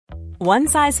One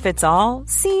size fits all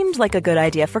seemed like a good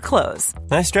idea for clothes.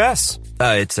 Nice dress.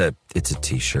 It's a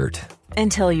t-shirt.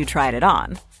 Until you tried it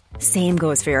on. Same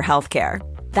goes for your healthcare.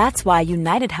 That's why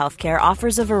United Healthcare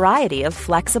offers a variety of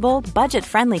flexible,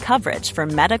 budget-friendly coverage for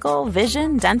medical,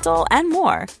 vision, dental, and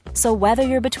more. So whether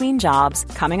you're between jobs,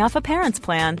 coming off a parent's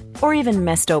plan, or even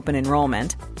missed open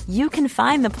enrollment, you can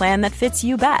find the plan that fits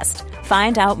you best.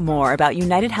 Find out more about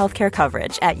United Healthcare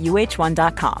coverage at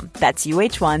uh1.com. That's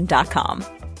uh1.com.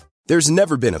 There's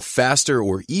never been a faster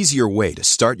or easier way to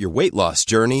start your weight loss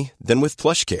journey than with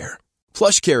PlushCare.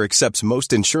 PlushCare accepts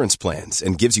most insurance plans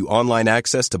and gives you online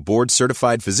access to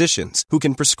board-certified physicians who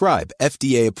can prescribe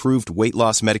FDA-approved weight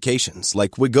loss medications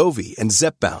like Wegovy and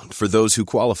Zepbound for those who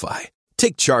qualify.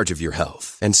 Take charge of your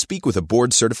health and speak with a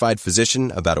board-certified physician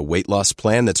about a weight loss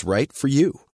plan that's right for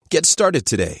you. Get started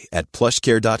today at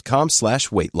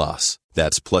plushcare.com/weightloss.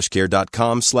 That's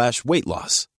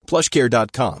plushcare.com/weightloss.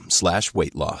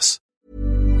 plushcare.com/weightloss.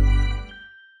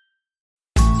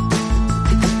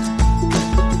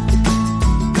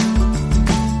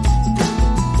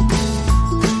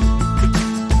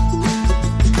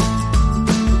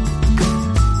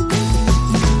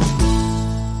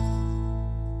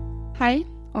 Hei,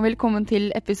 og velkommen til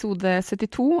episode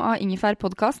 72 av Ingefær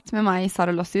podcast med meg,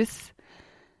 Sara Lossius.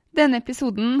 Denne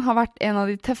episoden har vært en av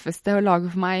de tøffeste å lage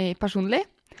for meg personlig.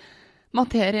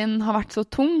 Materien har vært så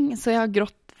tung, så jeg har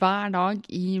grått hver dag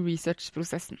i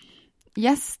researchprosessen.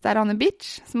 Gjest er Anne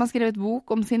Bitsch, som har skrevet bok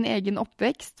om sin egen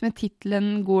oppvekst med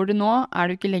titlen «Går du nå, er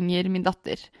du ikke lenger min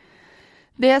datter».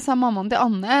 Det sa mammaen til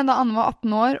Anne da Anne var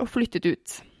 18 år og flyttet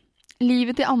ut.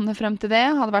 Livet til Anne frem til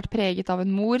det hadde vært preget av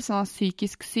en mor som var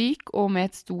psykisk syk og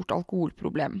med et stort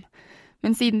alkoholproblem.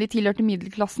 Men siden de tilhørte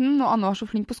middelklassen, og Anne var så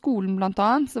flink på skolen blant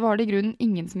annet, så var det i grunnen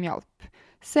ingen som hjalp.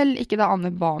 Selv ikke da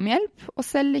Anne ba om hjelp, og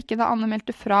selv ikke da Anne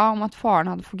meldte fra om at faren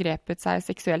hadde forgrepet seg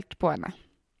seksuelt på henne.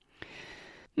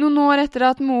 Noen år etter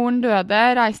at moren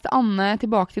døde, reiste Anne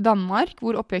tilbake til Danmark,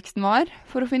 hvor oppveksten var,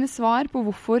 for å finne svar på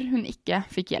hvorfor hun ikke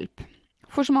fikk hjelp.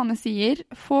 For som Anne sier,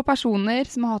 få personer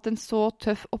som har hatt en så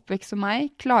tøff oppvekst som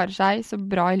meg, klarer seg så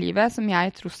bra i livet som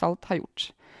jeg tross alt har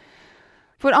gjort.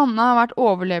 For Anne har vært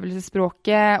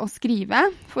overlevelsesspråket å skrive,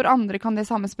 for andre kan det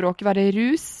samme språket være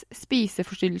rus,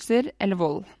 spiseforstyrrelser eller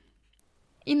vold.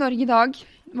 I Norge i dag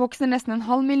vokser nesten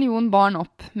 500 000 barn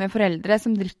opp med foreldre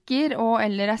som drikker og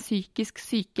eller er psykisk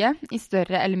syke i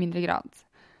større eller mindre grad.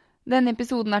 Denne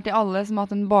episoden er til alle som har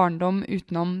hatt en barndom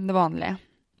utenom det vanlige.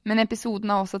 Men episoden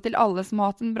er også til alle som har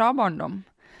hatt en bra barndom.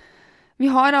 Vi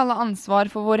har alle ansvar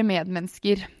for våre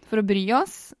medmennesker, for å bry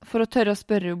oss, for å tørre å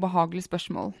spørre ubehagelige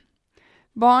spørsmål.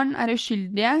 Barn er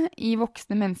uskyldige i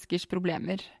voksne menneskers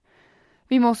problemer.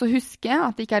 Vi må også huske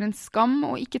at det ikke er en skam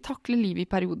å ikke takle livet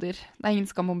i perioder. Det er ingen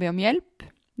skam å be om hjelp.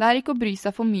 Det er ikke å bry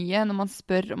seg for mye når man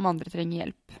spør om andre trenger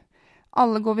hjelp.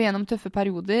 Alle går vi gjennom tøffe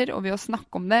perioder, og ved å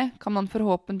snakke om det kan man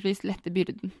forhåpentligvis lette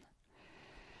byrden.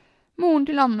 Moren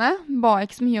til Anne ba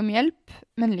ikke så mye om hjelp,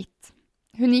 men litt.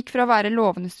 Hun gikk fra å være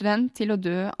lovende student til å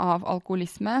dø av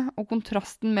alkoholisme, og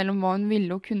kontrasten mellom hva hun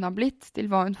ville og kunne ha blitt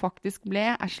til hva hun faktisk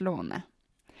ble, er slående.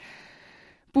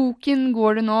 Boken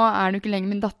 «Går du nå, er du ikke lenger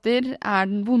min datter» er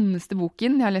den vondeste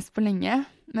boken jeg har lest på lenge,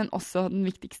 men også den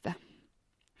viktigste.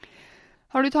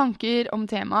 Har du tanker om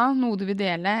temaet, noe du vil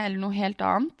dele eller noe helt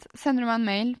annet, sender du meg en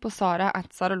mail på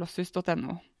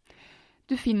sara@saralossus.no.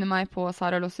 Du finner meg på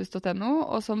saralossus.no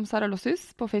og som Sara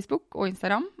Lossus på Facebook og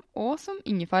Instagram, og som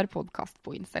Ingefær podcast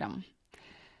på Instagram.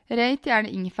 Rate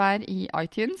gjerne Ingefær i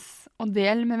iTunes, og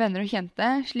del med venner og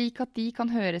kjente, slik at de kan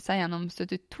høre seg gjennom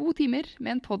 72 timer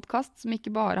med en podcast som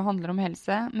ikke bare handler om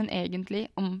helse, men egentlig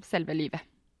om selve livet.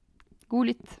 God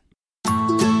lytt!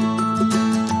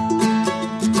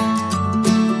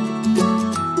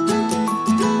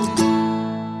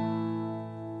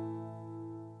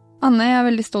 Anne, jeg er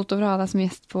veldig stolt over å ha deg som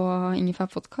gjest på Ingefær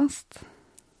podcast.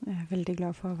 Jeg er veldig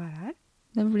glad for å være her.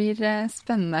 Det blir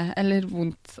spennende, eller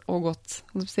vondt og godt.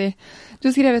 Du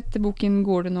har skrevet boken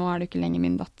 «Går du nå, er du ikke lenger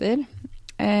min datter»,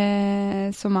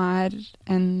 som er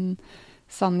en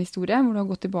sann historie, hvor du har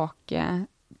gått tilbake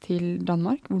til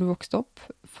Danmark, hvor du vokste opp,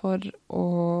 for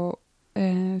å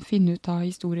finne ut av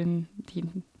historien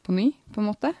din på ny, på en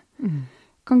måte.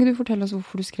 Kan ikke du fortelle oss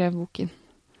hvorfor du skrev boken?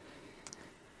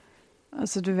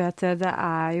 Altså, du vet det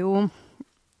er jo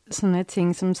sånne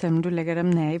ting som selv om du legger dem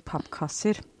ned i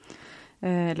pappkasser,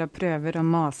 eller prøver å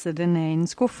mase det ned i en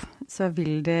skuff, så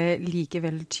vil det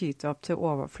likevel tyte opp til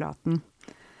overflaten.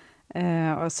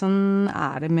 Og sånn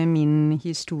er det med min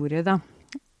historie da,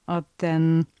 at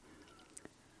den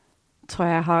tror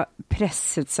jeg har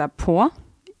presset seg på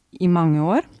i mange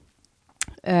år.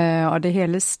 Og det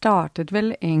hele startet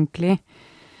vel egentlig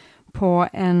på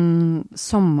en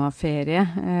sommerferie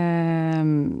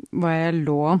hvor jeg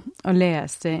lå og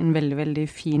leste en veldig, veldig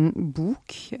fin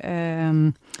bok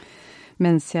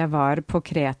mens jeg var på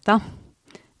Kreta.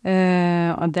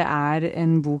 Og det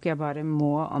en bok jeg bare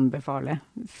må anbefale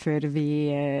før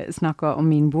vi snakker om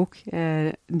min bok.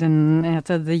 Den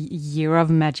heter The Year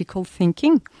of Magical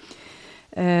Thinking,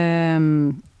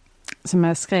 som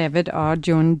skrevet av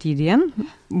Joan Didion,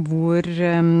 hvor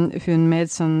hun med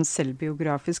et sånn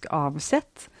selvbiografisk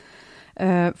avsett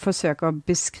forsøker å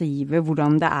beskrive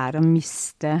hvordan det å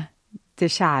miste det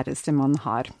kjæreste man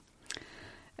har.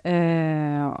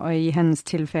 Og i hennes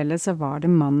tilfelle så var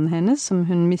det mannen hennes som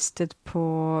hun mistet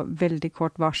på veldig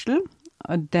kort varsel,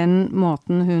 og den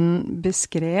måten hun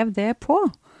beskrev det på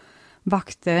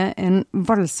vakte en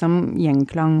voldsom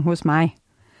gjenklang hos meg.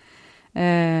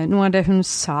 Noe av det hun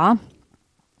sa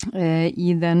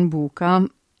i den boka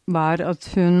var at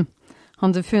hun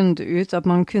hadde funnet ut at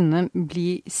man kunne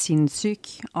bli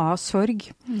sinnssyk av sorg.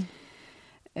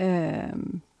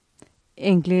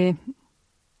 Egentlig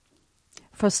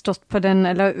forstått på den,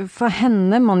 eller for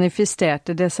henne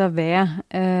manifesterte det seg ved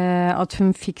at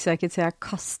hun fikk seg ikke til å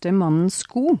kaste mannens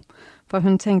sko, for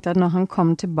hun tenkte at når han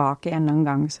kom tilbake en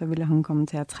gang, så ville han komme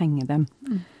til å trenge dem.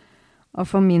 Og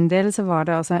for min del så var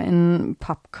det altså en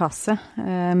pappkasse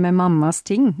med mammas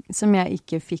ting som jeg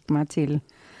ikke fikk meg til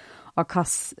å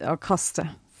kaste,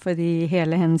 fordi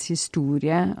hele hennes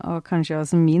historie, og kanskje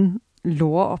også min,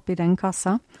 lå oppi den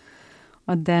kassa.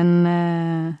 Og den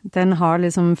har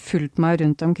liksom fulgt meg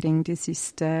rundt omkring de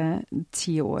siste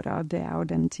 10 årene. Det jo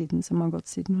den tiden som har gått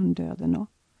siden hun døde nå.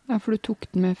 Ja, for du tok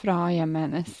den med fra hjemmet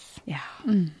hennes. Ja.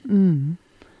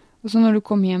 Og så når du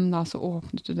kom hjem da, så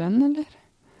åpnet du den, eller?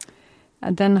 Ja,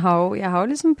 jeg har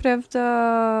liksom prøvd å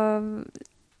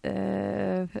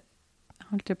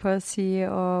holdt jeg på å si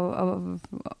og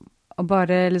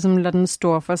bare liksom la den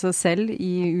stå for seg selv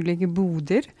i ulike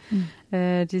boder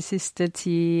de siste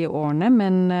 10 årene,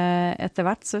 men etter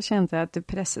hvert så kjente jeg at det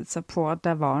presset seg på at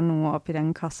det var noe oppi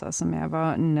den kassa som jeg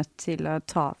var nødt til å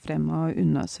ta frem og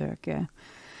undersøke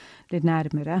litt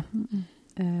nærmere.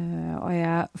 Og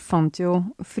jeg fant jo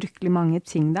fryktelig mange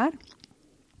ting der,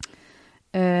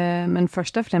 men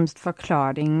først og fremst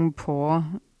forklaring på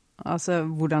altså,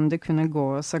 hvordan det kunne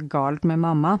gå så galt med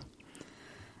mamma.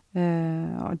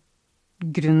 Og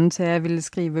grunnen til jeg ville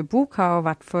skrive bok har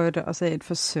vært for et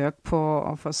forsøk på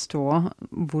å forstå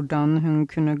hvordan hun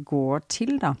kunne gå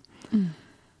til da.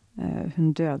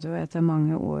 Hun døde jo etter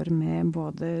mange år med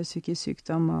både psykisk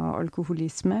sykdom og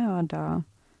alkoholisme, og da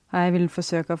har jeg villet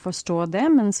forsøke å forstå det,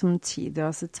 men samtidig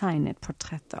også tegne et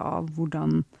portrett av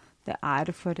hvordan det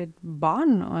for et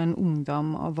barn og en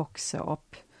ungdom å vokse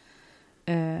opp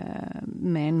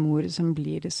med en mor som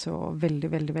blir så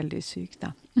veldig, veldig, veldig syk da.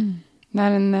 Det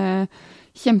en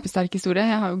kjempesterk historie.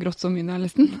 Jeg har jo grått så mye når jeg har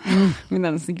lest den. Min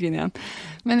nesten griner igjen.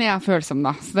 Men jeg følsom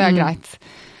da, så det greit.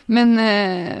 Men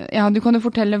ja, du kan jo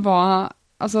fortelle hva...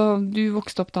 Altså, du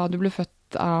vokste opp da du ble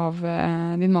født av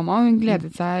din mamma, og hun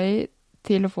gledet seg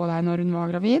til å få deg når hun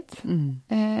var gravid.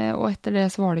 Og etter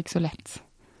det så var det ikke så lett.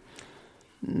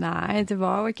 Nei, det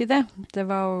var jo ikke det. Det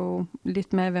var jo litt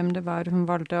med hvem det var hun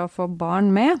valgte å få barn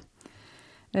med.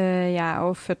 Jeg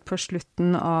jo født på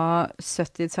slutten av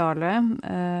 70-tallet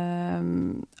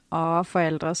av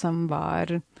foreldre som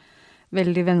var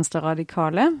veldig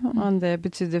venstreradikale, og det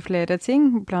betydde flere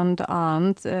ting, blant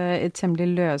annet et temmelig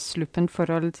løssluppent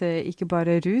forhold til ikke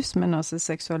bare rus, men også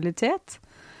seksualitet.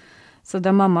 Så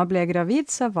da mamma ble gravid,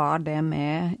 så var det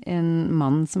med en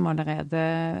mann som allerede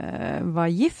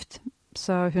var gift,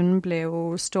 så hun ble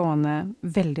jo stående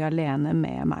veldig alene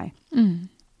med meg.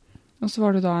 Og så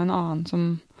var det da en annen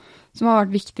som har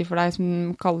vært viktig for deg,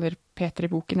 som kaller Peter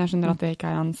i boken. Jeg skjønner at det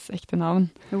ikke hans ekte navn.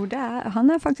 Jo, han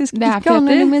faktisk ikke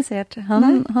anonymisert.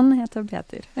 Han heter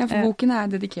Peter. Ja, for boken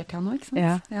dedikert til han nå, ikke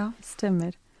sant? Ja,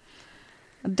 stemmer.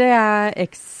 Det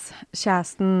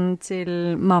ekskjæresten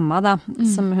til mamma da,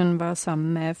 som hun var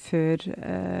sammen med før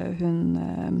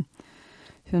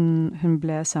hun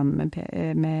ble sammen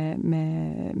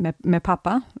med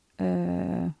pappa.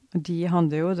 De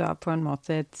hadde jo da på en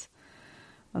måte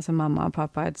altså mamma og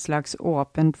pappa et slags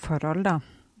åpent forhold da.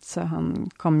 Så han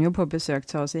kom jo på besøk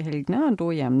til oss i helgene og dro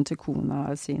hjem til kona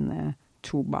og sine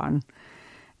 2 barn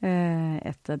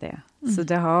etter det. Så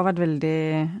det har vært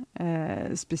veldig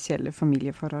spesielle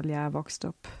familieforhold jeg har vokst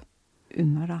opp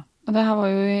under da. Og det her var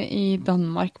jo i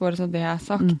Danmark, bare så det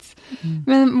sagt.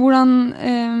 Men hvordan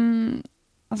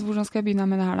skal jeg begynne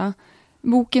med det her da?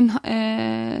 Boken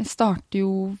starter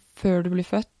jo før du blir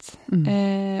født,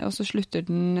 og så slutter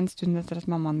den en stund etter at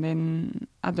mammaen din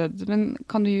død. Men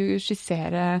kan du jo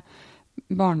skissere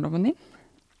barndommen din?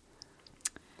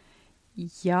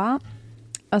 Ja,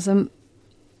 altså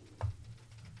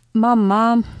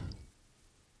Mamma,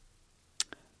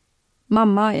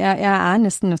 jeg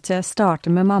nesten nødt til å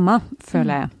starte med mamma,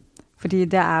 føler jeg. Fordi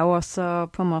det jo også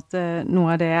på en måte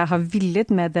noe av det jeg har villet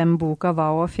med den boka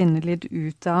var å finne litt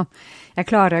ut av. Jeg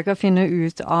klarer ikke å finne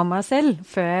ut av meg selv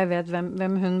før jeg vet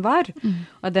hvem hun var.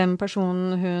 Og den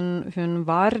personen hun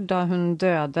var da hun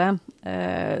døde,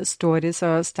 står i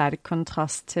så sterk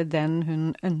kontrast til den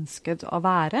hun ønsket å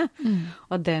være.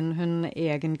 Og den hun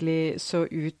egentlig så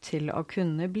ut til å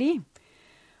kunne bli.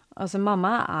 Altså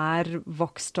mamma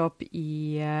vokst opp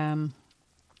i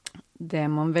det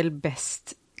man vel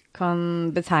best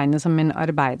kan betegnes som en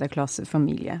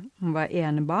arbeiderklassefamilie. Hun var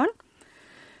enebarn,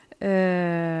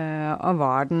 og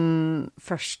var den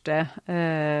første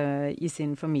i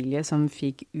sin familie som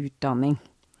fikk utdanning.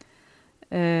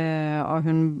 Og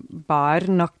hun bar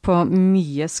nok på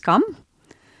mye skam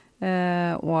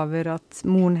over at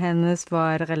moren hennes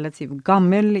var relativt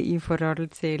gammel i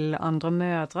forhold til andre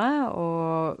mødre,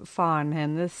 og faren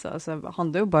hennes, altså han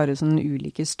hadde jo bare sånne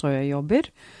ulike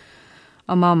strøjobber.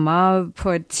 Og mamma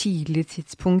på et tidlig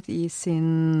tidspunkt i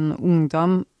sin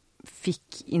ungdom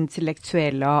fikk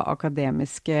intellektuelle og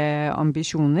akademiske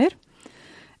ambisjoner,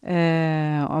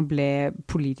 og ble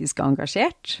politisk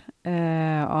engasjert,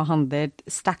 og hadde et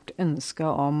sterkt ønske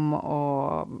om å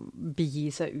begi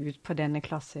seg ut på denne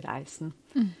klassereisen.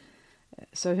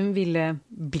 Så hun ville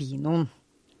bli noen.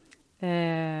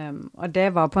 Og det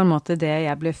var på en måte det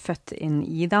jeg ble født inn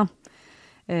i da.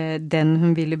 Den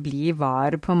hun ville bli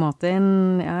var på en måte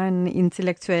en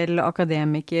intellektuell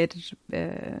akademiker,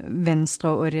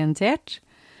 venstreorientert.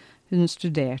 Hun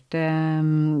studerte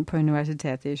på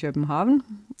Universitetet i København,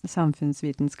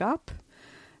 samfunnsvitenskap.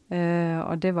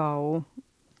 Og det var jo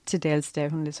til dels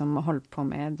det hun liksom holdt på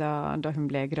med da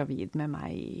hun ble gravid med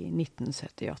meg i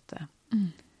 1978.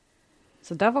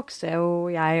 Så da vokste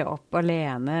jeg opp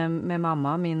alene med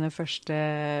mamma mine første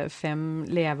 5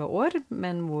 leveår,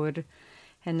 men hvor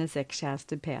hennes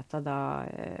ekskjæreste Peter da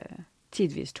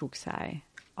tidvis tok seg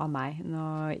av meg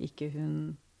når ikke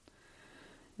hun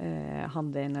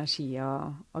hadde energi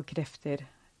og krefter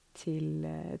til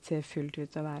fullt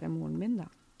ut å være moren min da.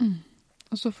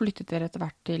 Og så flyttet dere etter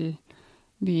hvert til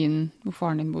byen hvor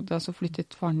faren din bodde, og så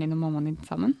flyttet faren din og mammaen din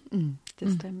sammen? Det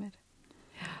stemmer.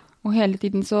 Og hele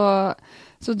tiden så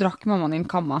drakk mammaen din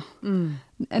kamma.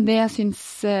 Det jeg synes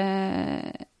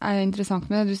interessant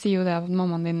med det, du sier jo det at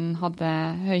mammaen din hadde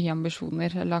høye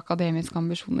ambisjoner, eller akademiske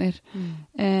ambisjoner.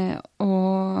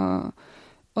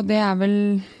 Og det vel,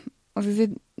 hva skal jeg si,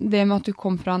 det med at du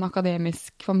kom fra en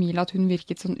akademisk familie, at hun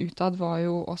virket sånn utad, var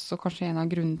jo også kanskje en av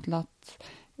grunnene til at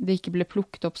det ikke ble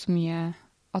plukket opp så mye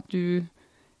at du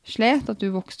slet, at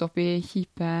du vokste opp i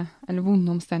kjipe eller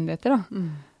vonde omstendigheter da.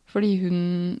 Fordi hun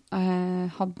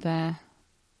hadde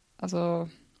altså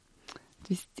et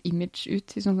visst image ut,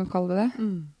 hvis man kan kalle det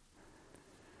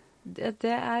det.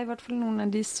 Det i hvert fall noen av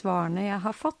de svarene jeg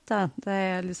har fått da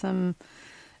jeg liksom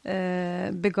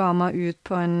bega meg ut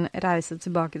på en reise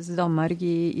tilbake til Danmark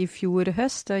i fjor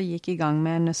høst og gikk i gang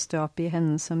med å nøste opp i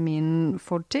hennes og min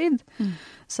fortid,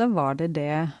 så var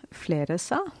det flere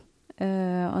sa.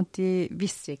 At de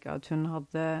visste ikke at hun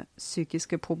hadde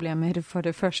psykiske problemer for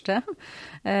det første,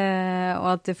 og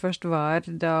at det først var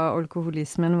da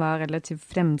alkoholismen var relativt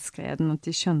fremskreden at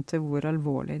de skjønte hvor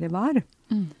alvorlig det var.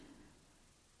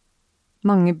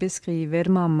 Mange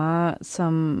beskriver mamma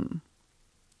som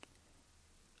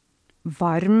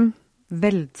varm,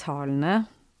 veltalende,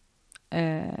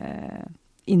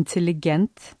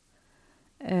 intelligent,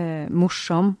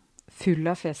 morsom, full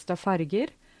av fest og farger.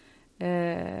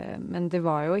 Men det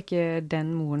var jo ikke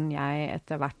den moren jeg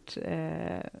etter hvert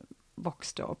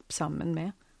vokste opp sammen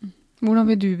med. Hvordan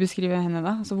vil du beskrive henne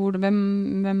da? Altså,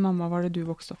 hvem mamma var det du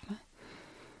vokste opp med?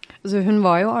 Altså, hun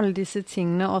var jo alle disse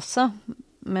tingene også,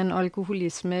 men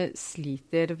alkoholisme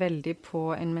sliter veldig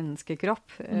på en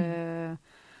menneskekropp.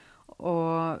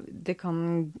 Og det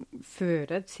kan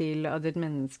føre til at et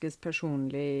menneskes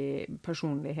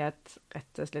personlighet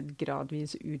rett og slett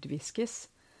gradvis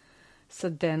utviskes. Så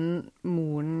den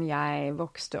moren jeg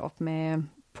vokste opp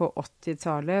med på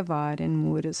 80-tallet var en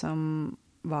mor som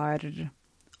var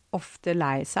ofte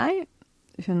lei seg.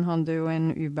 Hun hadde jo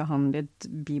en ubehandlet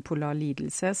bipolar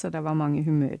lidelse, så det var mange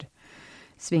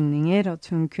humørsvingninger,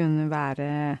 at hun kunne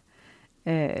være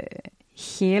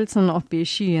helt sånn oppe i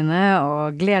skyene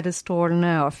og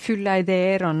gledesstrålende og full av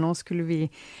ideer, og nå skulle vi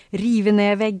rive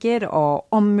ned vegger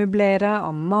og ommøblere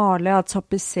og male og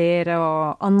tapetsere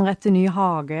og anrette ny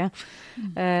hage,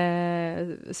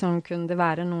 som kunne det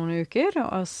være noen uker,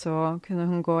 og så kunne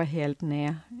hun gå helt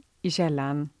ned i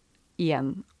kjelleren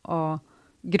igjen og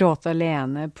gråte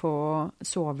alene på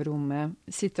soverommet,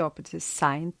 sitte oppe til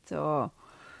sent og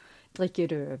drikke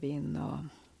rødvin.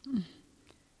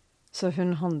 Så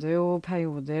hun hadde jo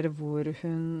perioder hvor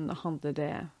hun hadde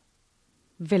det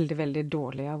veldig, veldig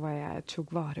dårlig av hva jeg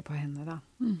tok vare på henne da.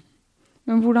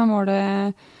 Men hvordan var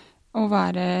det å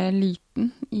være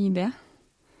liten i det?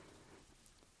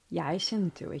 Jeg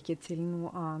kjente jo ikke til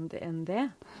noe annet enn det.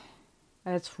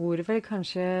 Jeg tror vel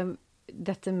kanskje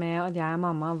dette med at jeg og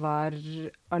mamma var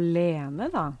alene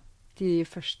da, de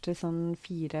første sånn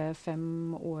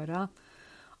 4-5 åra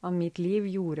av mitt liv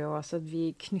gjorde også at vi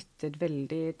knyttet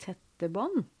veldig tette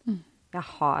bånd. Jeg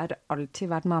har alltid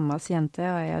vært mammas jente,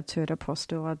 og jeg tør å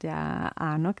påstå at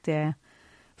jeg nok det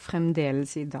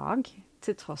fremdeles i dag,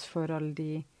 til tross for alle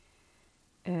de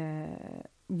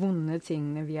vonde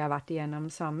tingene vi har vært igjennom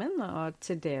sammen, og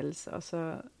til dels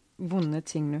også vonde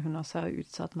tingene hun også har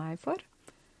utsatt meg for.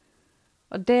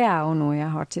 Og det jo noe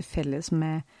jeg har til felles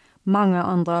med mange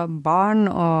andre barn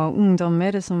og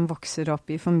ungdommer som vokser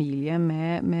opp i familie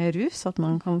med rus, at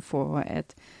man kan få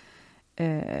et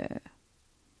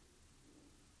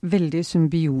veldig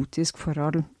symbiotisk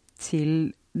forhold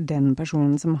til den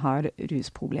personen som har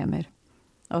rusproblemer.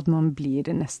 At man blir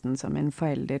det nesten som en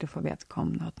forelder for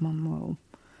vedkommende, at man må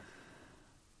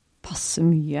passe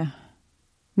mye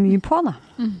på da.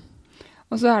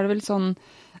 Og så det vel sånn,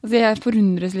 altså jeg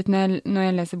forundres litt når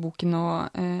jeg leser boken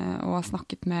og har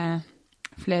snakket med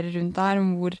flere rundt der,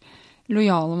 om hvor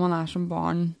lojale man som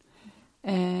barn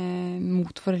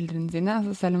mot foreldrene sine.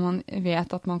 Altså selv om man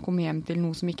vet at man kommer hjem til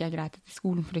noe som ikke greit etter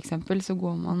skolen for eksempel, så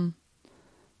går man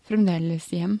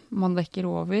fremdeles hjem. Man dekker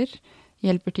over,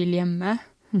 hjelper til hjemme.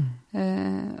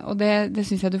 Og det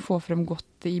synes jeg du får frem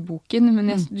godt i boken,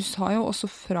 men du sa jo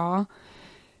også fra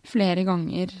flere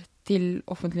ganger til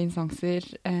offentlige instanser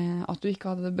at du ikke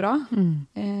hadde det bra,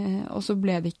 og så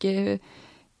ble det ikke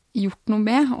gjort noe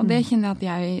med, og det kjenner jeg at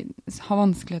jeg har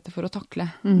vanskeligheter for å takle.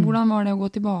 Hvordan var det å gå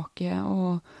tilbake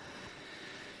og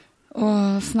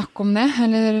snakke om det,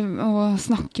 eller å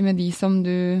snakke med de som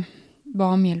du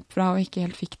ba om hjelp fra og ikke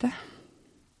helt fikk det?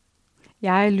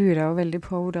 Jeg lurer jo veldig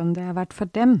på hvordan det har vært for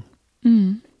dem.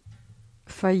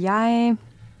 For jeg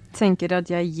tenker at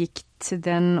jeg gikk til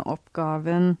den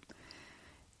oppgaven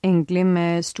egentlig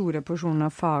med store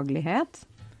porsjoner faglighet,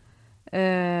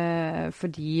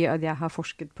 fordi at jeg har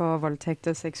forsket på voldtekt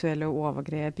og seksuelle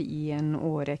overgrep i en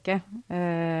årrekke,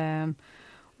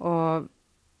 og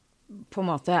på en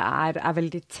måte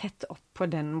veldig tett opp på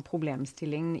den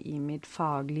problemstillingen i mitt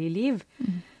faglige liv.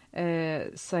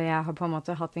 Så jeg har på en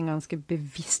måte hatt en ganske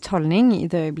bevisst holdning i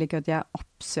det øyeblikket at jeg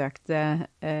oppsøkte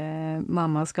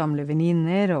mammas gamle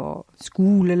venninner og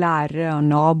skolelærere og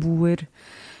naboer,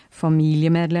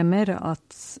 familiemedlemmer,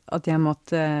 at jeg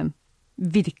måtte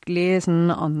virkelig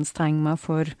sånn anstrenge meg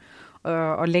for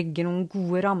å legge noen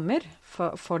gode rammer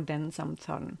for den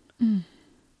samtalen.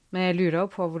 Men jeg lurer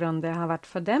på hvordan det har vært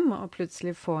for dem å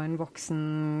plutselig få en voksen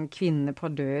kvinne på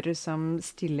dør som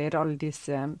stiller alle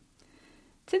disse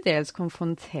til dels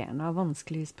konfronterende og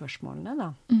vanskelige spørsmålene da.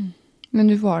 Men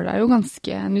du var der jo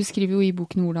du skriver jo i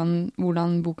boken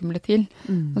hvordan boken ble til.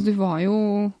 Altså du var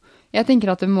jo, jeg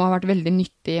tenker at det må ha vært veldig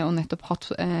nyttig å nettopp hatt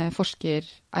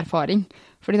forskererfaring.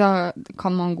 Fordi da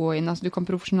kan man gå inn, altså du kan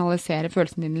profesjonalisere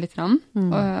følelsene dine litt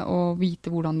og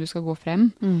vite hvordan du skal gå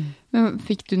frem. Men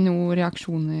fikk du noen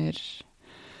reaksjoner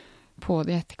på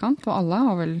det i etterkant? For alle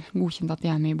har vel godkjent at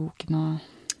de med i boken og...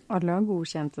 Alle har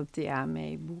godkjent at de med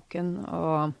i boken,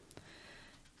 og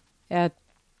jeg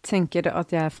tenker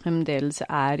at jeg fremdeles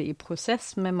i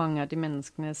prosess med mange av de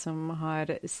menneskene som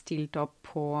har stilt opp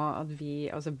på at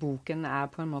altså boken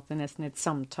på en måte nesten et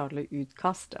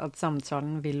samtaleutkast, at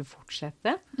samtalen vil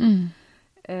fortsette.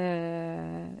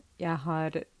 Jeg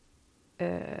har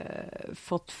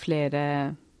fått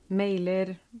flere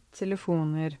mailer,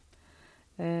 telefoner,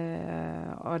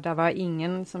 og det var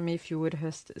ingen som i fjor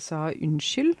høst sa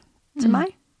unnskyld til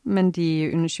meg, men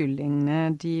de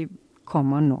unnskyldningene, de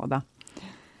kommer nå da.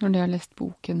 Når de har lest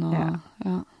boken og...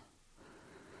 Ja.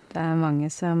 Det mange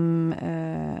som...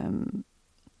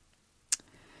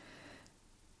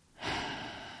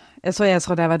 Jeg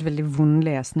tror det har vært veldig vond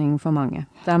lesning for mange.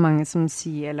 Det mange som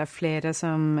sier, eller flere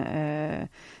som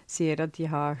sier at de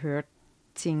har hørt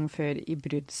ting før i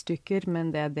bruddstykker,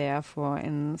 men det å få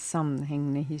en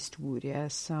sammenhengende historie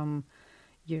som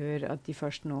gjør at de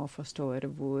først nå forstår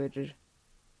hvor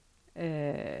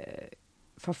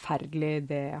forferdelig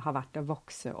det har vært å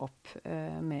vokse opp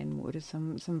med en mor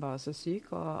som var så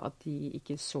syk, og at de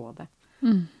ikke så det.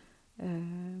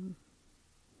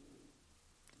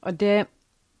 Og det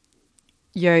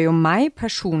gjør jo meg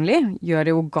personlig, gjør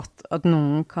det jo godt at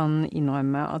noen kan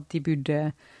innrømme at de burde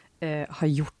ha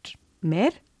gjort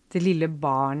mer. Det lille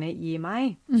barnet i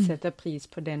meg setter pris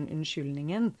på den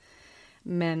unnskyldningen.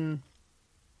 Men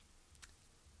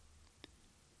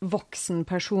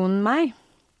voksenpersonen meg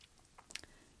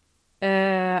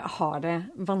har det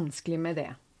vanskelig med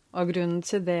det. Og grunnen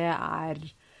til det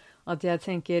at jeg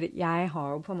tenker, jeg har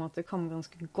jo på en måte kommet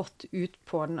ganske godt ut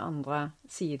på den andre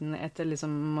siden etter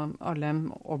liksom alle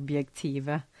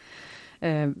objektive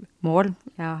mål.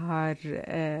 Jeg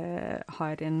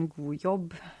har en god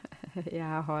jobb.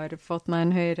 Jeg har fått meg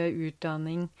en høyere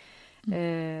utdanning.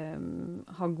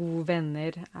 Har gode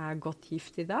venner. Godt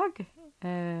gift i dag.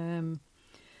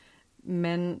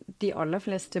 Men de aller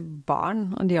fleste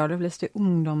barn og de aller fleste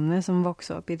ungdommene som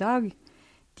vokser opp i dag,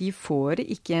 de får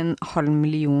ikke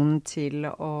 500.000 til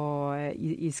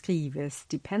i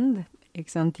skrivestipend.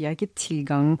 Ikke sant? De har ikke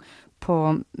tilgang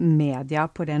på media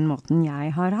på den måten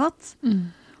jeg har hatt.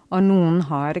 Og noen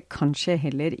har kanskje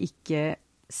heller ikke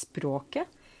språket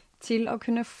til å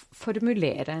kunne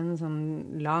formulere en sånn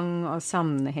lang og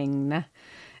sammenhengende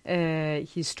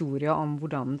historie om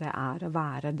hvordan det å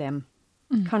være dem.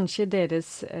 Kanskje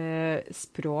deres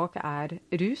språk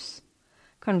rus.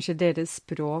 Kanskje deres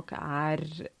språk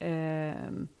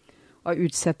å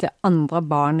utsette andre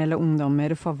barn eller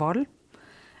ungdommer for vold.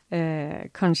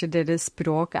 Kanskje deres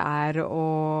språk å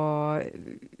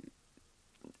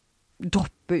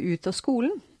droppe ut av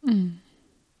skolen.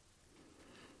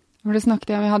 Vi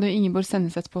hadde jo Ingeborg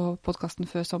Senneset på podcasten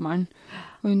før sommeren,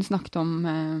 og hun snakket om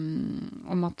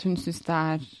at hun synes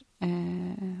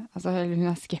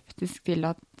hun skeptisk til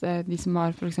at de som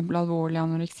har for eksempel alvorlig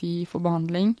anoreksi får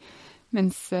behandling,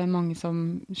 mens mange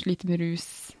som sliter med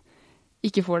rus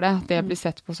ikke får det. At det blir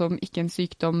sett på som ikke en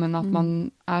sykdom, men at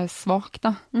man svak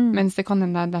da. Mens det kan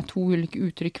hende det to ulike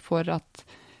uttrykk for at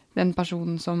den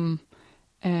personen som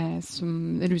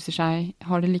ruser seg,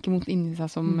 har det like mot inni seg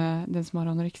som den som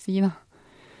har anoreksi, da.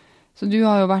 Så du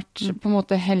har jo vært på en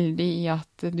måte heldig i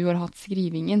at du har hatt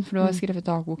skrivingen, for du har skrevet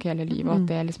dagbok hele livet, og at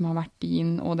det liksom har vært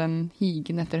din, og den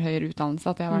higen etter høyere utdannelse,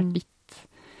 at det har vært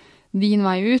din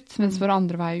vei ut, mens for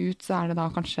andre vei ut så det da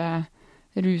kanskje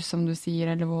rus, som du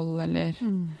sier, eller vold, eller...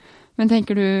 Men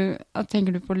tenker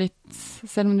du på litt,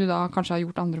 selv om du da kanskje har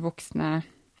gjort andre voksne,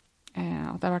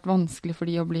 at det har vært vanskelig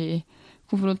for de å bli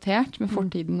konfrontert med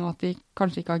fortiden, og at de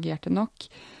kanskje ikke agerte nok,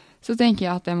 så tenker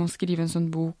jeg at det må skrive en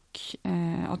sånn bok,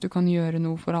 at du kan gjøre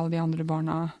noe for alle de andre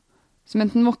barna som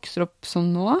enten vokser opp som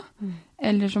nå,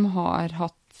 eller som har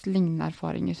hatt lignende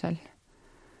erfaringer selv.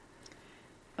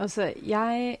 Altså,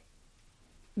 jeg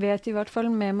vet i hvert fall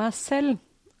med meg selv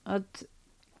at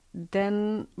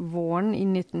den våren i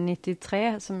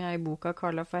 1993, som jeg i boka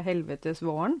kaller for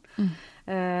helvetesvåren,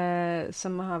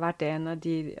 som har vært en av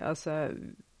de,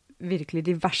 virkelig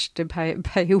de verste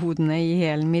periodene i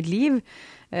hele mitt liv,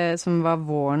 som var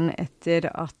våren etter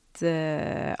at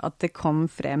det kom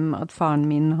frem at faren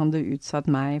min hadde utsatt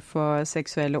meg for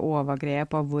seksuelle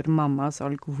overgrep, og hvor mammas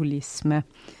alkoholisme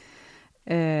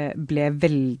ble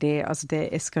veldig, det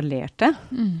eskalerte,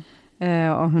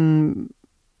 og hun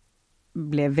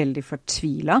ble veldig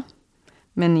fortvilet.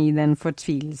 Men i den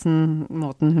fortvilelsen,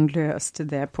 måten hun løste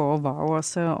det på, var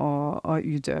også å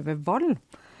utøve vold.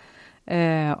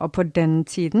 Og på den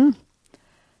tiden,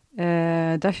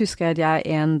 da husker jeg at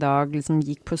jeg en dag liksom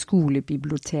gikk på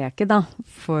skolebiblioteket da,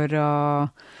 for å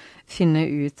finne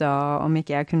ut av om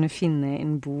ikke jeg kunne finne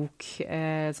en bok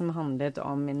som handlet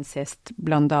om incest,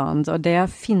 blant annet. Og det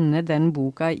å finne den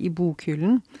boka i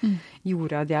bokhyllen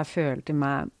gjorde at jeg følte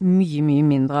meg mye, mye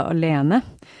mindre alene.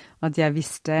 At jeg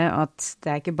visste at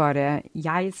det ikke bare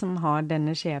jeg som har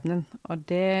denne skjebnen. Og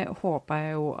det håper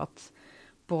jeg jo at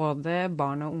både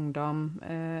barn og ungdom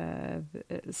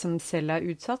som selv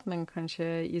utsatt, men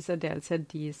kanskje i særdeleshet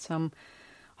de som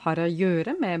har å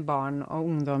gjøre med barn og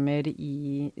ungdommer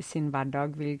i sin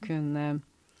hverdag, vil kunne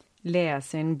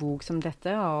lese en bok som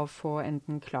dette og få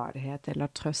enten klarhet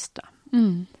eller trøst.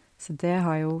 Så det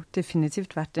har jo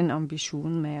definitivt vært en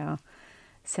ambisjon med å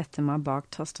sette meg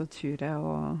bak tastaturet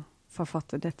og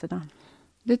forfatte dette da.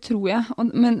 Det tror jeg.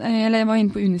 Jeg var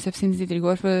inne på UNICEF sin sider i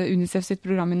går, for UNICEF sitt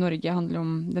program i Norge handler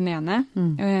om den ene.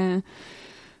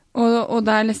 Og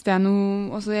der leste jeg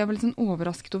noe, jeg var litt sånn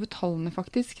overrasket over tallene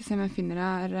faktisk, se om jeg finner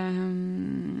det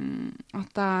at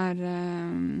det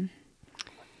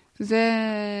skal vi se,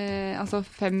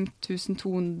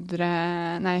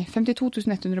 52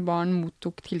 100 barn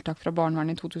mottok tiltak fra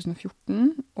barnevernet i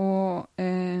 2014, og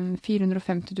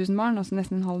 450 000 barn, altså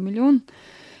nesten 500.000,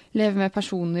 lever med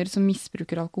personer som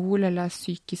misbruker alkohol eller er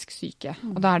psykisk syke.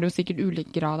 Og da det jo sikkert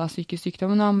ulik grad av psykisk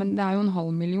sykdom, men det jo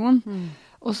 500.000.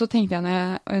 Og så tenkte jeg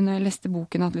når jeg leste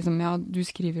boken at liksom, ja, du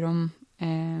skriver om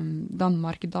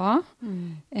Danmark da,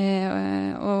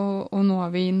 og nå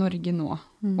vi i Norge nå.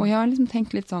 Og jeg har liksom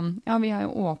tenkt litt sånn, ja, vi er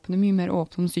jo mye mer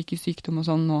åpne om psykisk sykdom og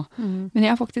sånn nå, men jeg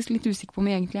er faktisk litt usikker på om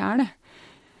jeg egentlig er det.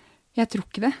 Jeg tror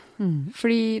ikke det.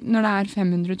 Fordi når det er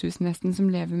 500 000 nesten som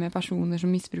lever med personer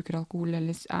som misbruker alkohol,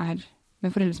 eller er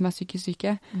med foreldre som er psykisk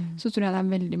syke, så tror jeg det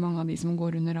er veldig mange av de som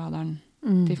går under radaren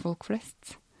til folk flest.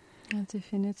 Ja,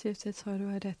 definitivt. Det tror du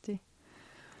har rett i.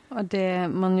 Og det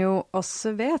man jo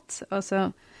også vet,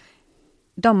 altså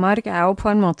Danmark er jo på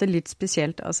en måte litt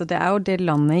spesielt. Altså det er jo det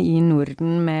landet i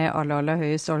Norden med aller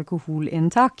høyest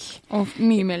alkoholinntak. Og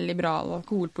mye mer liberal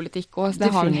alkoholpolitikk også.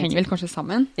 Det henger vel kanskje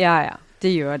sammen? Ja,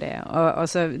 det gjør det. Og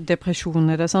altså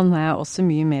depresjoner og sånn er også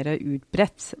mye mer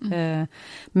utbredt.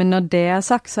 Men når det er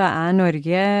sagt, så er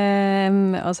Norge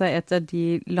altså et av de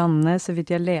landene, så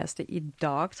vidt jeg leste i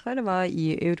dag, tror jeg det var,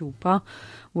 i Europa,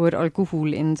 hvor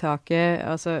alkoholinntaket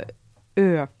altså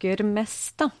øker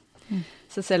mest da.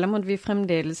 Så selv om vi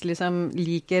fremdeles liksom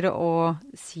liker å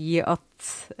si at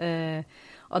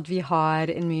vi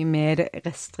har en mye mer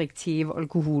restriktiv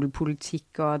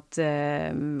alkoholpolitikk, og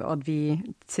at vi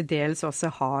til dels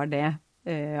også har det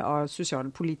av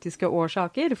sosialpolitiske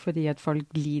årsaker, fordi at folk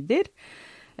lider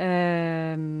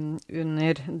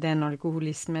under den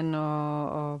alkoholismen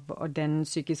og den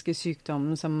psykiske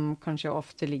sykdommen som kanskje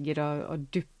ofte ligger og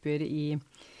dupper i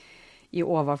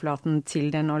overflaten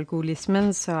til den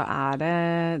alkoholismen, så er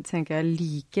det, tenker jeg,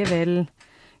 likevel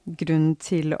grunn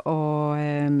til å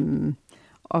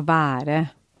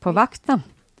være på vakt, da.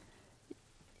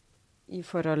 I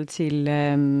forhold til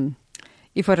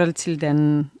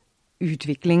den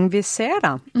utvikling vi ser,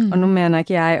 da. Og nå mener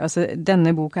ikke jeg, altså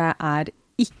denne boka er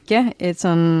ikke et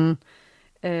sånn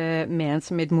ment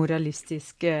som et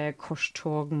moralistisk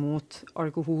korstog mot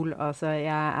alkohol. Altså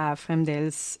jeg er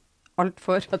fremdeles alt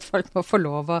for at folk må få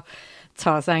lov å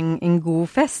ta seg en god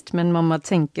fest, men man må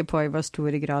tenke på i hvor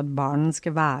stor grad barn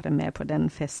skal være med på den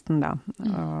festen da,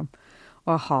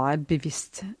 og ha et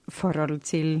bevisst forhold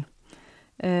til,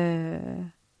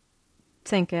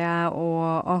 tenker jeg,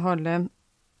 å holde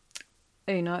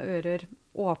øyne og ører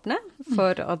åpne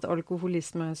for at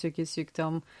alkoholisme og psykisk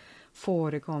sykdom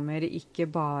forekommer ikke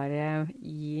bare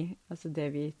i altså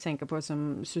det vi tenker på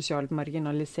som sosialt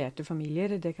marginaliserte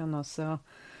familier, det kan også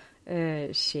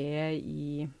skje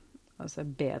i altså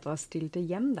bedre stilte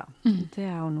hjem da. Det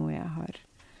er jo noe jeg har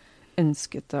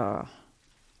ønsket å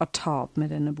ta opp med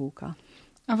denne boka.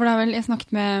 Ja, for det er vel, jeg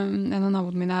snakket med en av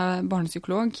naboene mine,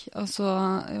 barnepsykolog, og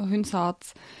hun sa at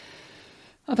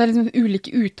det er liksom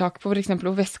ulike uttak på for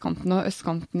eksempel vestkanten og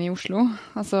østkanten i Oslo.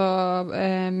 Altså,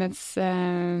 mens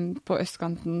på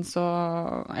østkanten så,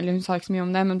 eller hun sa ikke så mye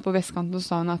om det, men på vestkanten så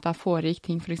sa hun at der foregikk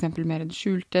ting for eksempel mer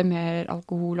skjulte, mer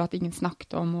alkohol, og at ingen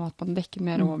snakket om, og at man dekket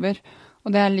mer over. Og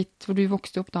det er litt, for du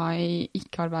vokste opp da i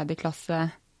ikke-arbeiderklasse,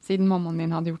 siden mammaen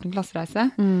min hadde gjort en klassereise,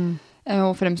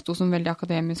 og fremstod som veldig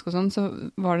akademisk og sånn, så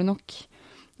var det nok,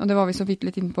 og det var vi så vidt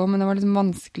litt inne på, men det var liksom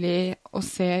vanskelig å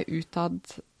se utad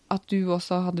at du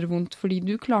også hadde det vondt, fordi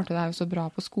du klarte deg jo så bra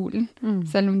på skolen.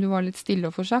 Selv om du var litt stille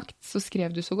og forsagt, så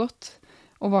skrev du så godt,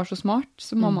 og var så smart,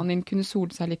 så mammaen din kunne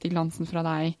sole seg litt i glansen fra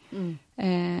deg.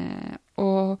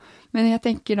 Men jeg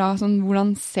tenker da, sånn,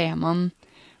 hvordan ser man,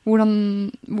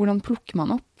 hvordan plukker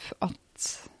man opp at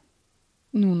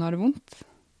noen har det vondt?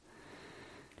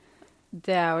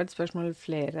 Det er jo et spørsmål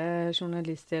flere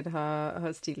journalister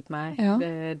har stilt meg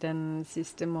den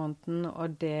siste måneden,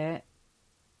 og det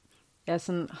jeg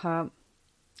sånn har,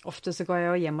 ofte så går jeg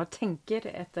jo hjem og tenker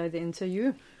etter et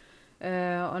intervju,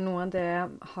 og noe av det jeg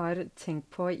har tenkt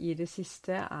på i det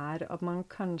siste er at man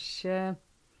kanskje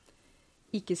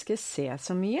ikke skal se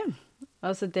så mye.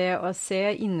 Altså det å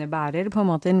se innebærer på en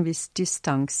måte en viss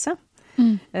distanse.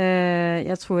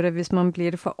 Jeg tror at hvis man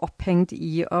blir for opphengt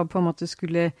i å på en måte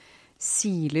skulle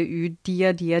sile ut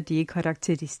de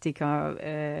karakteristika,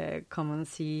 kan man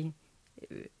si.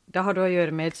 Det har det å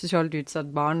gjøre med et sosialt utsatt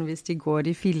barn hvis de går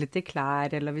i fillete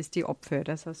klær, eller hvis de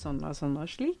oppfører seg sånn og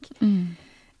slik.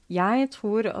 Jeg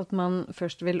tror at man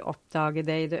først vil oppdage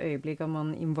det i det øyeblikket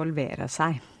man involverer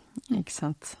seg, ikke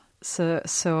sant? Så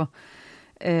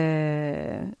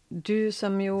du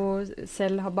som jo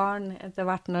selv har barn, etter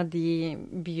hvert når de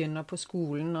begynner på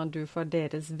skolen, og du får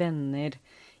deres venner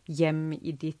hjem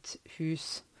i ditt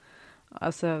hus,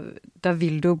 altså, da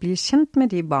vil du bli kjent med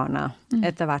de barna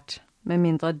etter hvert. Med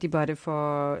mindre at de bare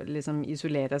får liksom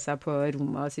isolere seg på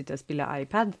rommet og sitte og spille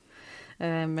iPad.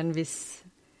 Men hvis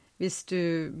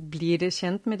du blir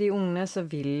kjent med de unge, så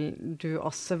vil du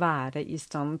også være i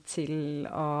stand til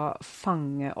å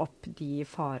fange opp de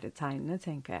faretegnene,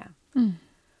 tenker jeg.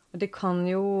 Og det kan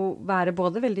jo være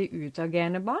både veldig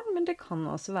utagerende barn, men det kan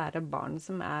også være barn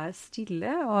som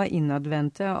stille og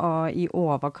innadvendte og i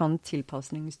overkant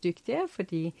tilpasningsdyktige,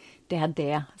 fordi det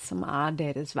det som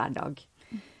deres hverdag.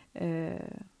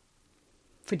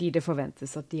 Fordi det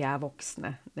forventes at de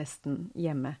voksne nesten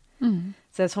hjemme.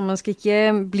 Så jeg tror man skal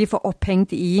ikke bli for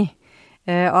opphengt i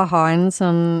å ha en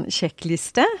sånn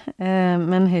sjekkliste,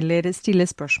 men heller stille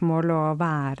spørsmål og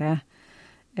være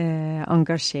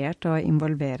engasjert og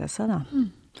involvere seg da.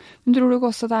 Men tror du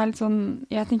ikke også det litt sånn,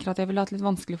 jeg tenker at jeg ville hatt litt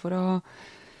vanskelig for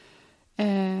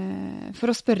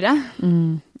å spørre,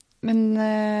 men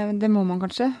det må man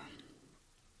kanskje?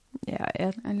 Ja,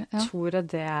 jeg tror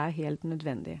at det helt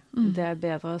nødvendig. Det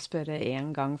bedre å spørre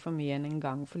en gang for mye enn en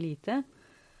gang for lite.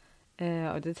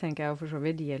 Og det tenker jeg for så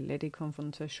vidt gjelder i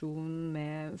konfrontasjon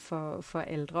med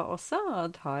foreldre også,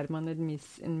 at har man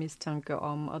en mistanke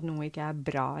om at noe ikke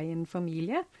bra i en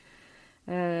familie,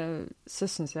 så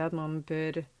synes jeg at man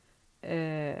bør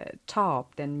ta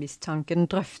opp den mistanken,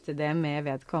 drøfte det med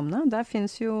vedkommende. Der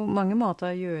finnes jo mange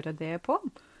måter å gjøre det på.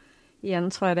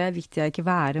 Igjen tror jeg det viktig å ikke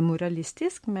være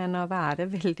moralistisk, men å være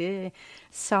veldig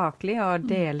saklig og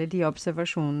dele de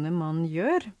observasjonene man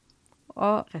gjør.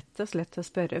 Og rett og slett å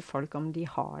spørre folk om de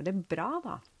har det bra,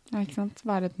 da. Ja, ikke sant?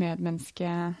 Være et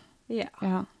medmenneske.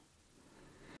 Ja.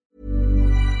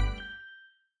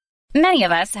 Many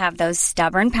of us have those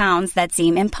stubborn pounds that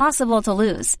seem impossible to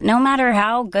lose, no matter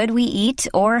how good we eat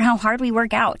or how hard we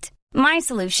work out. My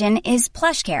solution is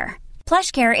PlushCare.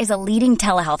 PlushCare is a leading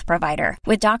telehealth provider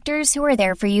with doctors who are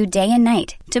there for you day and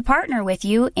night to partner with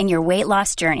you in your weight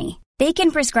loss journey. They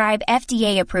can prescribe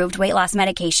FDA-approved weight loss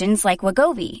medications like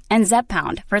Wegovy and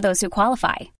Zepbound for those who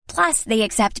qualify. Plus, they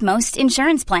accept most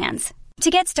insurance plans.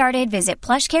 To get started, visit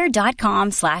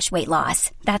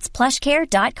plushcare.com/weightloss. That's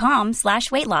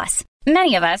plushcare.com/weightloss.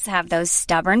 Many of us have those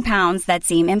stubborn pounds that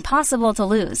seem impossible to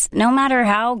lose, no matter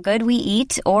how good we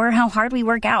eat or how hard we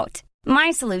work out.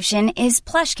 My solution is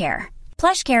PlushCare.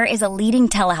 PlushCare is a leading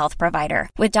telehealth provider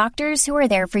with doctors who are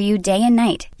there for you day and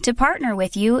night to partner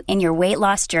with you in your weight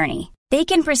loss journey. They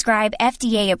can prescribe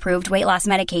FDA-approved weight loss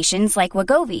medications like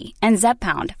Wegovy and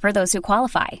Zepbound for those who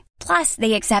qualify. Plus,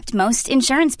 they accept most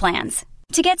insurance plans.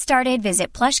 To get started,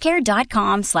 visit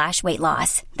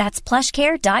plushcare.com/weightloss. That's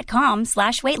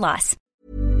plushcare.com/weightloss.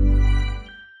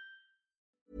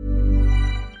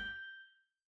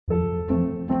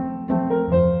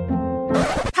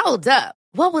 Hold up.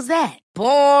 What was that?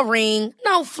 Boring.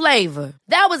 No flavor.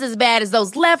 That was as bad as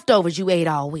those leftovers you ate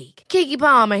all week. Keke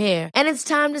Palmer here, and it's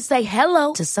time to say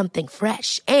hello to something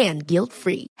fresh and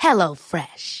guilt-free. Hello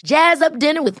Fresh. Jazz up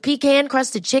dinner with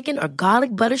pecan-crusted chicken or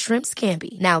garlic butter shrimp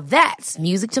scampi. Now that's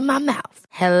music to my mouth.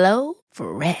 Hello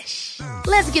Fresh.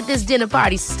 Let's get this dinner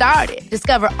party started.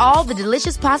 Discover all the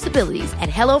delicious possibilities at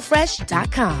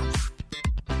hellofresh.com.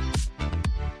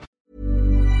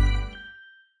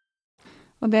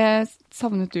 Og det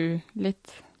savnet du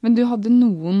litt. Men du hadde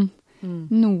noen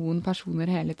personer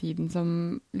hele tiden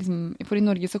som liksom, for i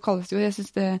Norge så kalles det jo,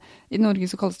 i Norge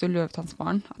så kalles det jo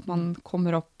løvetannsbarn, at man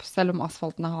kommer opp, selv om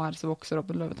asfalten hard, så vokser opp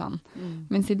en løvetann.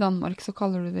 Mens i Danmark så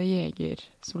kaller du det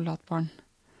jegersoldatbarn.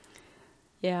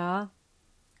 Ja,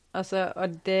 altså,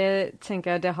 og det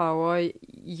tenker jeg det har å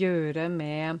gjøre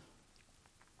med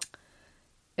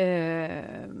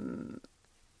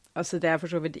altså det for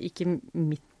så vidt ikke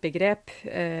mitt begrep.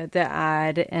 Det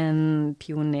en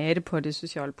pioner på det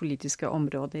sosialpolitiske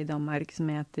området i Danmark som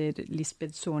heter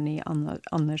Lisbeth Zornig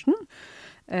Andersen,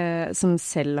 som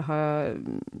selv har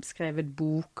skrevet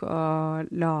bok og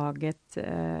laget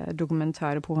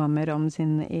dokumentarprogrammer om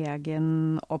sin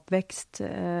egen oppvekst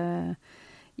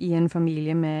i en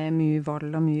familie med mye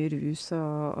vold og mye rus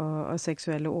og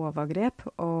seksuelle overgrep.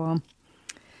 Og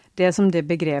det som det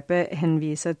begrepet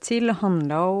henviser til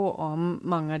handler jo om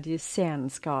mange av de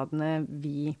senskadene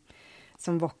vi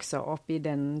som vokser opp i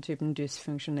den typen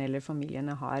dysfunksjonelle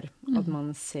familiene har. At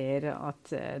man ser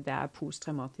at det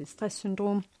posttraumatisk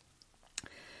stressyndrom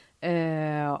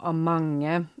og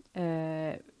mange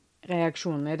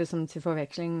reaksjoner som til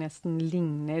forveksling nesten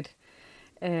ligner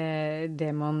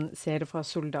det man ser fra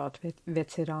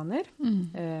soldatveteraner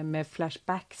med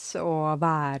flashbacks og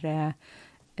være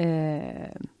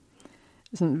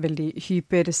sånn veldig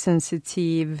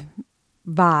hypersensitiv,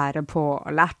 være på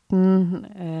alerten,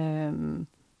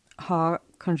 ha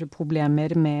kanskje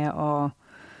problemer med å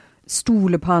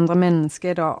stole på andre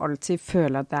mennesker og alltid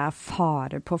føle at det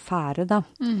fare på fære da.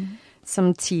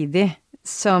 Samtidig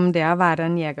som det å være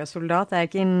en jegersoldat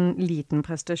ikke en liten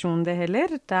prestasjon det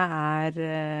heller.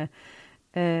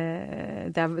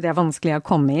 Det vanskelig å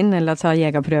komme inn, eller ta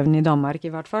jegerprøven i Danmark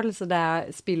i hvert fall, så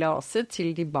det spiller også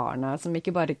til de barna som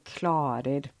ikke bare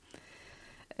klarer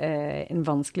en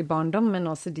vanskelig barndom, men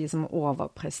også de som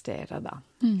overpresterer da.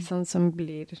 Sånn som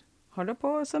holder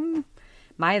på som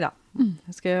meg da.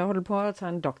 Jeg skal holde på å ta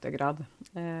en doktorgrad.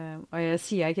 Og jeg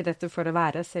sier ikke dette for å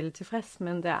være selv tilfreds,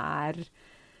 men det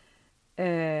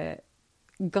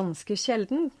ganske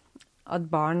sjelden at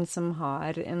barn som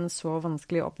har en så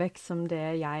vanskelig oppvekst som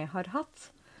det jeg har hatt,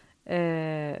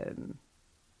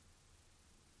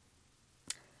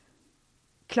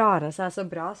 klarer seg så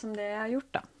bra som det jeg har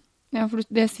gjort da. Ja, for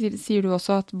det sier du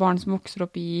også, at barn som vokser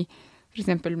opp i for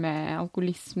eksempel med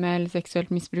alkoholisme eller seksuelt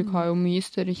misbruk har jo mye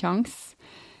større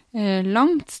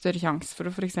langt større sjanse for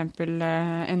å for eksempel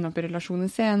ende opp i relasjoner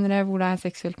senere hvor det er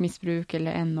seksuelt misbruk,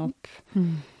 eller ende opp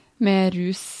med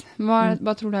rus.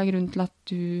 Hva tror du er grunnen til at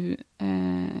du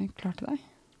klarte deg?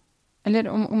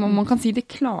 Eller om man kan si det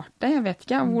klarte, jeg vet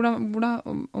ikke.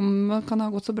 Om man kan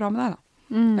ha gått så bra med deg da.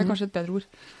 Det er kanskje et bedre ord.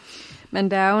 Men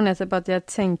det jo nettopp at jeg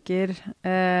tenker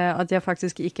at jeg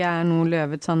faktisk ikke noe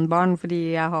løvetannbarn,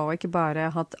 fordi jeg har jo ikke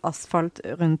bare hatt asfalt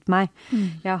rundt meg.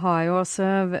 Jeg har jo også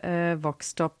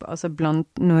vokst opp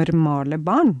blant normale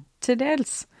barn, til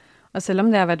dels. Og selv om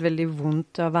det har vært veldig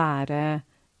vondt å være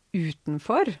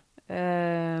utenfor,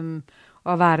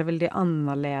 og være veldig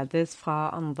annerledes fra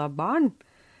andre barn,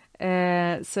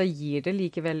 så gir det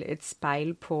likevel et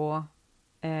speil på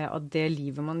at det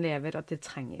livet man lever, at det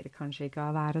trenger kanskje ikke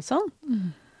å være sånn.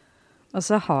 Og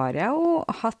så har jeg jo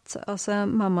hatt,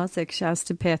 mammas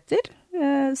ekskjæreste Peter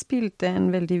spilte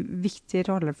en veldig viktig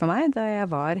rolle for meg da jeg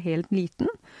var helt liten,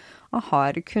 og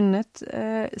har kunnet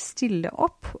stille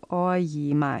opp og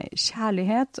gi meg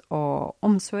kjærlighet og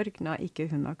omsorg når ikke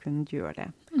hun har kunnet gjøre det.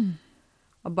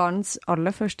 Og barnets aller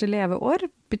første leveår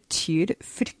betyr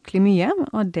fryktelig mye,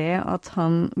 og det at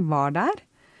han var der,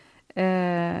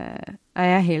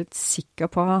 jeg helt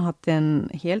sikker på har hatt en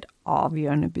helt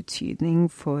avgjørende betydning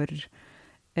for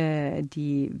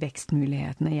de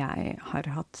vekstmulighetene jeg har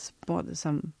hatt, både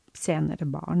som senere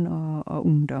barn og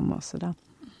ungdom også da.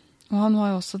 Og han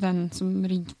var jo også den som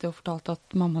ringte og fortalte at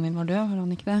mammaen din var død, var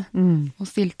han ikke det? Og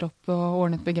stilte opp og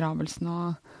ordnet begravelsen,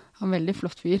 og han var en veldig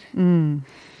flott fyr.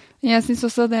 Jeg synes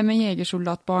også det med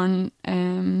jegersoldatbarn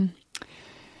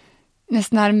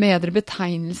nesten en bedre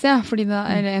betegnelse, fordi det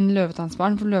en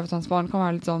løvetannsbarn, for løvetannsbarn kan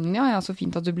være litt sånn, ja, så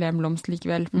fint at du ble en blomst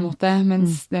likevel, på en måte,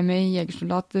 mens det med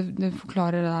jegersoldat, det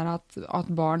forklarer det der at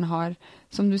barn har,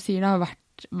 som du sier, det har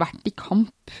vært i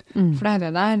kamp, for det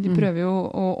det der, de prøver jo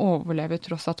å overleve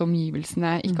tross at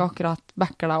omgivelsene ikke akkurat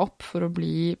backer deg opp for å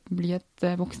bli et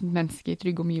voksent menneske i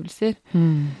trygge omgivelser.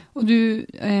 Og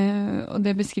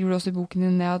det beskriver du også i boken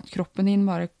din, det at kroppen din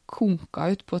bare konka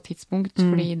ut på et tidspunkt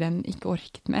fordi den ikke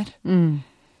orket mer.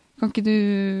 Kan ikke du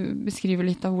beskrive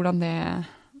litt av hvordan det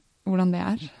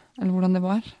eller hvordan det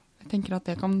var? Jeg tenker at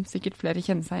det kan sikkert flere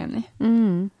kjenne seg igjen i.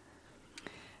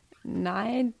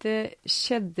 Nei, det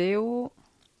skjedde jo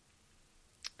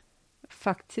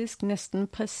faktisk nesten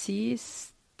precis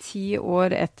 10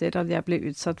 år etter at jeg ble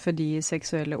utsatt for de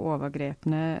seksuelle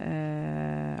overgrepene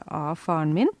av faren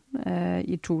min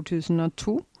i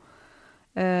 2002.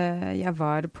 Jeg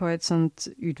var på et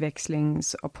sånt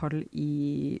utvekslingsopphold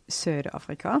i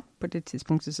Sør-Afrika. På det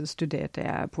tidspunktet så studerte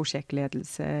jeg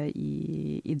prosjektledelse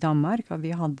i Danmark, og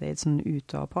vi hadde et sånt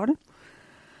uteopphold.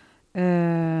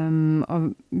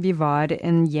 Og vi var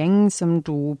en gjeng som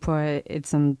dro på et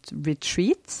sånt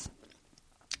retreat.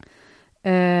 Og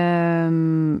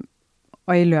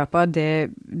i løpet av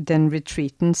den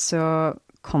retreaten så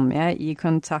kom jeg i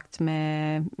kontakt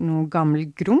med noe gammel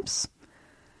grums.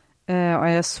 Og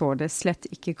jeg så det slett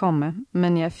ikke komme,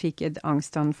 men jeg fikk et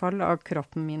angstanfall, og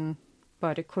kroppen min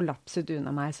bare kollapset under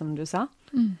meg, som du sa.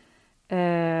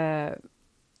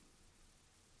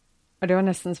 Og det var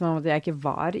nesten som om at jeg ikke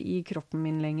var i kroppen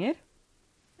min lenger.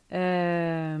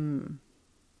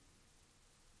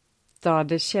 Da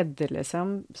det skjedde,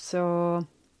 liksom, så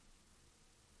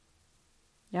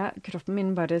ja, kroppen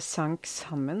min bare sank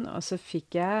sammen, og så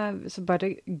bare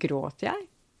gråt jeg.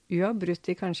 Uavbrutt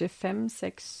i kanskje 5,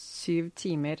 6, 7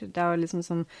 timer. Det var liksom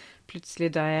sånn, plutselig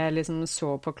da jeg liksom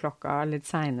så på klokka litt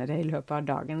senere i løpet av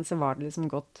dagen, så var det liksom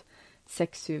gått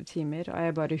 6-7 timer, og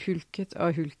jeg bare hulket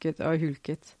og hulket og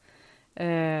hulket.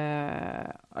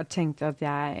 Og tenkte at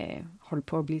jeg holdt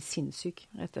på å bli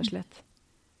sinnssyk, rett og slett.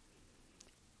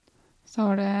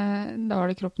 Så da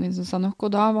var det kroppen din som sa nok,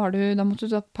 og da måtte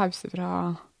du ta pause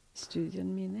fra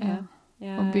studiene mine,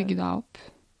 ja. Og bygge deg opp.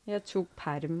 Jeg tok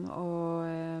perm og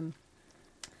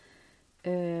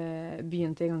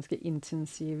begynte ganske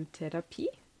intensiv terapi,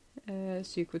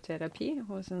 psykoterapi,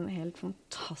 hos en helt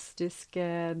fantastisk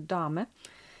dame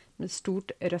med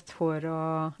stort rødt hår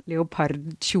og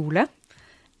leopardkjole.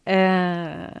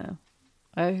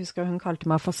 Jeg husker hun kalte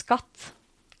meg for Skatt.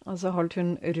 Og så holdt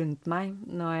hun rundt meg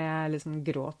når jeg liksom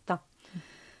gråt da.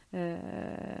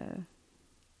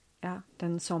 Ja,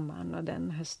 den sommeren og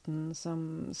den høsten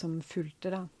som fulgte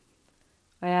da.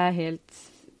 Og jeg helt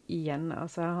igjen,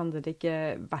 altså hadde det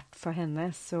ikke vært for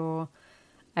henne, så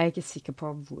er jeg ikke sikker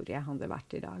på hvor jeg hadde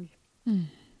vært i dag.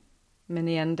 Men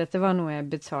igjen, dette var noe jeg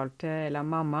betalte, eller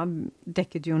mamma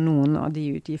dekket jo noen av de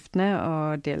utgiftene,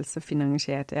 og dels så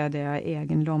finansierte jeg det av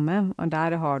egen lomme, og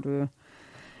der har du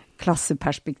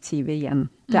klasseperspektivet igjen.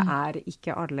 Det er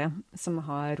ikke alle som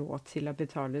har råd til å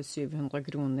betale 700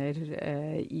 kroner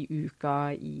i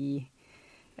uka i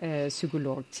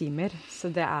psykologtimer, så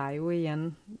det er jo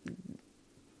igjen,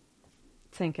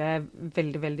 tenker jeg,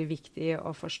 veldig, veldig viktig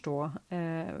å forstå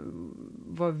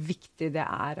hvor viktig det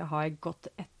er å ha et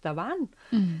godt ettervern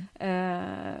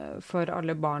for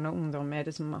alle barn og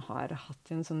ungdommer som har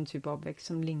hatt en sånn type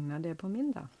oppvekst som ligner det på min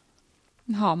da.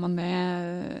 Har man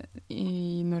det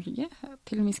i Norge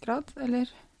til en viss grad, eller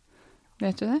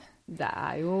vet du det? Det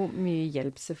er jo mye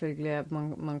hjelp selvfølgelig at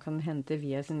man kan hente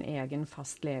via sin egen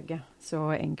fastlege.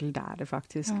 Så enkelt er det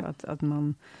faktisk at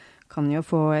man kan jo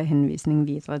få henvisning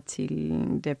videre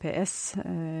til DPS,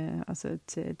 altså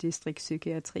til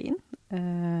distriktspsykiatrien.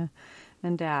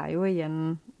 Men det er jo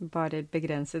igjen bare et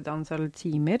begrenset antall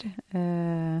timer.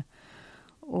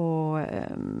 Og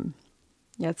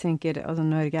jeg tenker, altså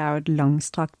Norge er jo et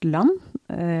langstrakt land,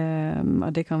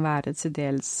 og det kan være til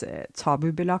dels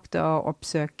tabubelagt å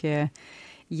oppsøke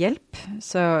hjelp.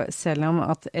 Så selv om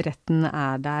at retten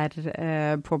er der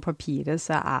på papiret,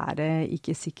 så er det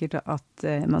ikke sikkert at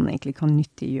man egentlig kan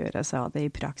nyttiggjøre seg av det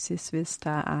i praksis hvis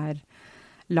det er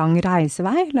lang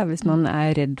reisevei, eller hvis man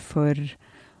er redd for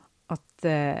at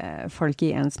folk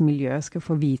i ens miljø skal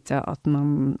få vite at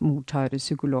man mottar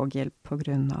psykologhjelp på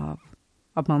grunn av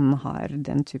at man har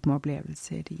den typen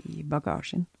opplevelser i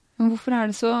bagasjen. Men hvorfor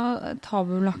er det så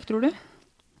tabulagt, tror du?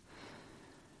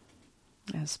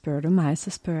 Spør du meg, så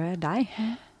spør jeg deg.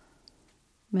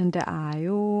 Men det er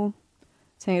jo,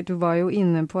 du var jo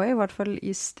inne på, i hvert fall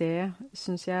i sted,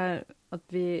 synes jeg at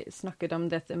vi snakket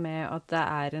om dette med at det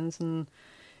er en sånn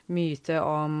myte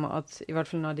om at, i hvert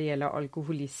fall når det gjelder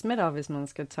alkoholisme da, hvis man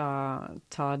skal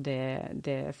ta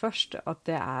det først, at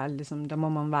det er liksom, da må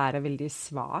man være veldig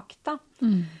svak da.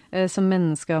 Som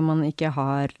mennesker man ikke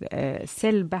har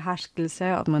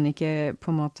selvbeherskelse, at man ikke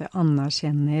på en måte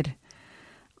anerkjenner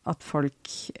at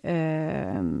folk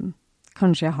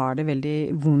kanskje har det veldig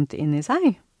vondt inni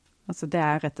seg. Altså det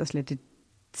er rett og slett et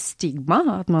stigma,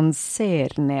 at man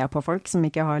ser ned på folk som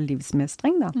ikke har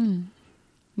livsmestring da.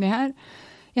 Det her...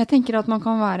 Jeg tenker at man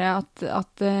kan være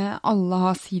at alle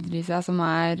har sider i seg som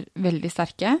er veldig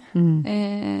sterke,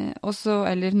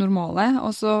 eller normale,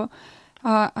 og så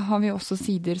har vi også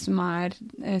sider som er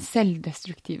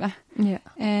selvdestruktive.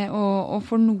 Og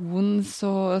for noen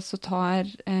så tar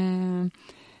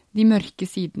de mørke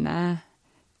sidene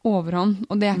overhånd,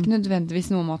 og det er ikke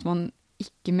nødvendigvis noe om at man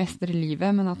ikke mestrer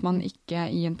livet, men at man ikke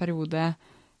i en periode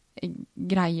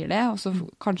greier det, og så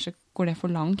kanskje går det for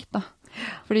langt da.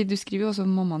 Fordi du skriver jo også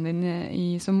om mammaen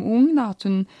din som ung, da, at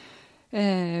hun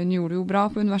gjorde det jo bra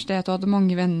på universitetet og hadde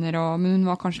mange venner, men hun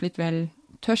var kanskje litt vel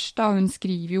tørst da, og hun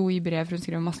skriver jo i brev, for hun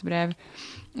skriver masse brev,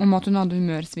 om at hun hadde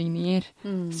humørsvingninger.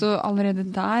 Så allerede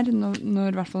der,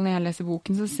 når i hvert fall når jeg leser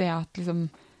boken, så ser jeg at, liksom,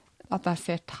 at jeg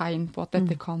ser tegn på at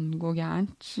dette kan gå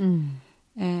gærent.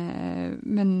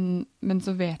 Men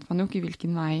så vet man jo ikke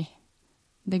hvilken vei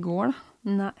det går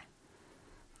da.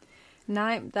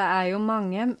 Nei, det er jo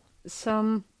mange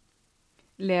som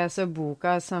leser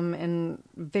boka som en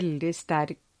veldig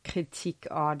sterk kritikk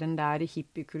av den der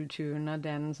hippiekulturen og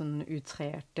den sånn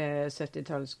utrerte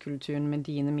 70-tallskulturen med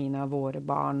dine, mine og våre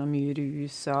barn og mye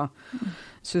rus og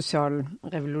sosial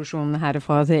revolusjon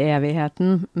herfra til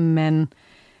evigheten. Men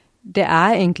det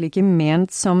er egentlig ikke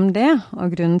ment som det,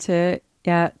 og grunnen til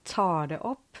jeg tar det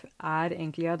opp er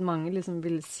egentlig at mange liksom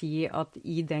vil si at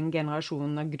i den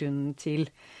generasjonen av grunnen til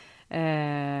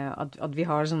at vi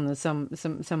har sånne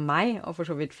som meg, og for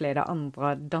så vidt flere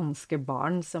andre danske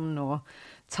barn som nå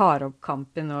tar opp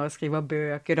kampen og skriver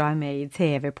bøker og er med i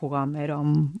TV-programmer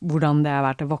om hvordan det har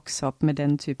vært å vokse opp med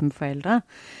den typen foreldre.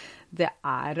 Det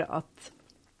er at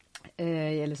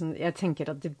jeg tenker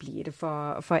at det blir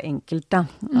for enkelt da.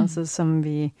 Altså som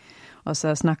vi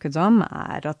også har snakket om,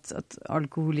 er at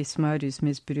alkoholisme og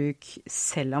rusmisbruk,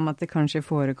 selv om at det kanskje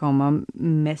forekommer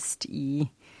mest i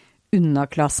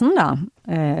underklassen da,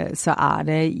 så er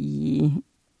det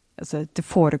altså det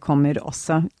forekommer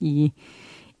også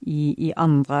i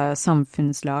andre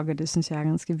samfunnslag, og det synes jeg er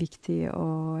ganske viktig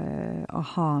å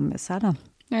ha med seg da.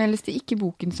 Jeg leste ikke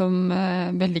boken som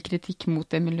veldig kritikk mot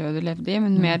det miljøet du levde i,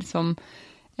 men mer som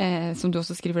som du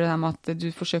også skriver det der med at du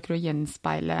forsøker å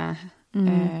gjenspeile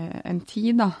en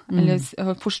tid da, eller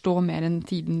forstå mer enn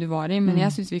tiden du var i, men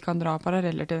jeg synes vi kan dra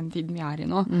paralleller til den tiden vi i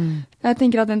nå. Jeg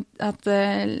tenker at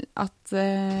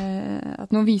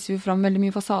nå viser vi frem veldig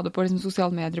mye fasade på liksom,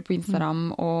 sosiale medier på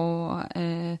Instagram, og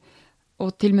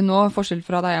til og med nå, forskjell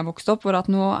fra da jeg vokste opp, hvor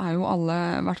at nå jo alle,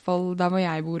 I hvert fall der hvor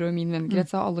jeg bor og min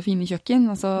vennekrets, har alle fine kjøkken,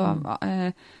 altså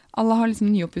alle har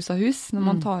liksom nyoppusset hus, når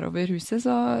man tar over huset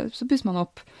så pusser man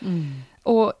opp.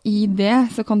 Og I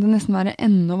det så kan det nesten være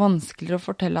enda vanskeligere å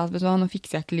fortelle at vet du hva, nå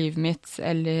fikser jeg ikke livet mitt,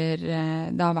 eller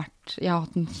jeg har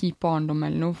hatt en kjip barndom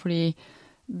eller noe, fordi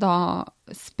da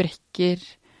sprekker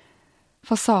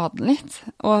fasaden litt.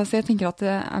 Og så jeg tenker at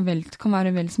det kan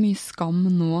være vel så mye skam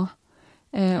nå.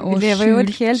 Vi lever jo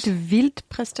et helt vilt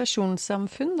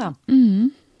prestasjonssamfunn da.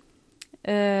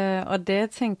 Og det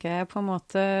tenker jeg på en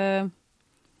måte...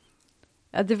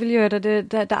 Ja, det vil gjøre det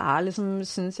liksom,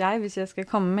 synes jeg, hvis jeg skal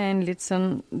komme med en litt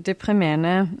sånn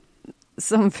deprimerende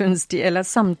eller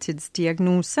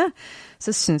samtidsdiagnose,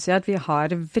 så synes jeg at vi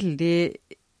har veldig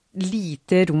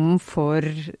lite rom for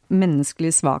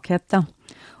menneskelig svakhet da,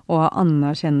 og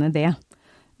anerkjenne det.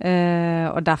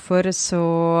 Og derfor så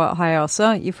har jeg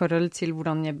også, I forhold til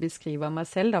hvordan jeg beskriver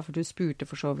meg selv, da, for du spurte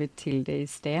for så vidt til det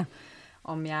I sted,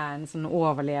 om jeg en sånn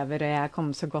overlever, og jeg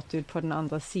kommer så godt ut på den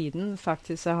andre siden.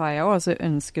 Faktisk så har jeg også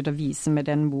ønsket å vise med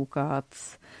den boka at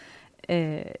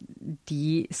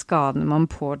de skadene man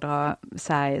pådrar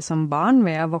seg som barn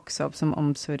ved å vokse opp som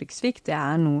omsorgssvikt, det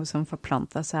noe som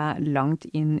forplanter seg langt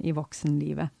inn I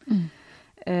voksenlivet.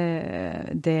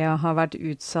 Det å ha vært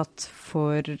utsatt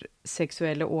for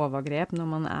seksuelle overgrep når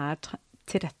man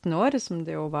 13 år, som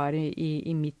det jo var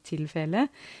I mitt tilfelle.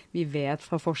 Vi vet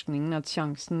fra forskningen at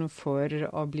sjansen for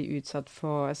å bli utsatt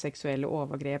for seksuelle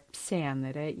overgrep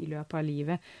senere I løpet av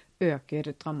livet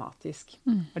øker dramatisk.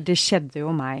 Og det skjedde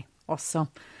jo meg også.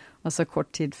 Altså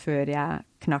kort tid før jeg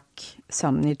knakk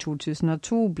sammen I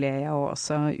 2002, ble jeg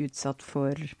også utsatt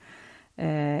for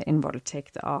en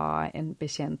voldtekt av en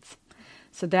bekjent.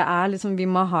 Så det liksom, vi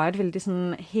må ha et veldig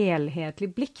sånn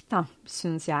helhetlig blikk da,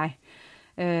 synes jeg.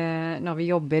 Når vi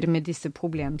jobber med disse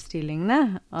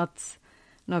problemstillingene, at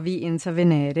når vi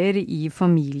intervenerer I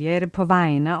familier på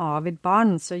vegne av et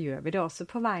barn, så gjør vi det også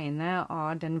på vegne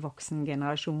av den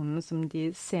voksengenerasjonen som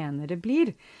de senere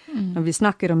blir. Når vi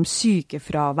snakker om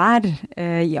sykefravær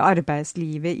I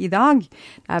arbeidslivet I dag,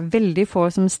 det veldig få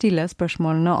som stiller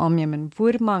spørsmålene om men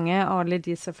hvor mange av alle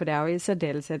disse, for det jo I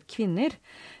særdeleshet kvinner,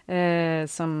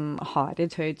 som har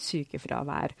et høyt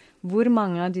sykefravær. Hvor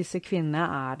mange av disse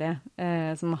kvinnene det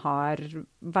som har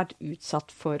vært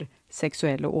utsatt for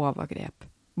seksuelle overgrep?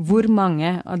 Hvor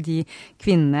mange av de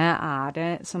kvinnene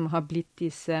det som har blitt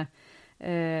disse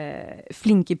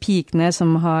flinke pikene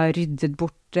som har ryddet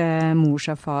bort mors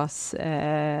og fars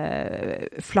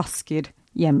flasker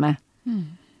hjemme?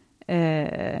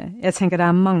 Jeg tenker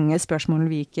det mange spørsmål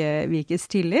vi ikke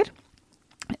stiller.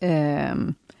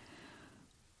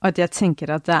 At jeg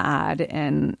tenker at det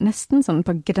nesten sånn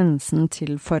på grensen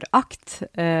til forakt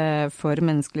for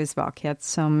menneskelig svakhet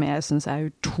som jeg synes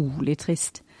utrolig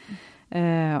trist.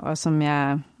 Og som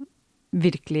jeg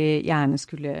virkelig gjerne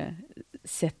skulle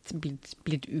sett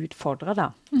blitt utfordret da.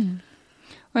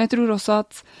 Og jeg tror også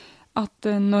at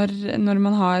når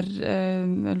man har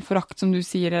forakt, som du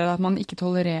sier, eller at man ikke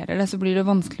tolererer det, så blir det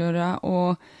vanskeligere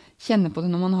å kjenne på det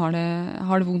når man har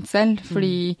det vondt selv,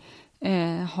 fordi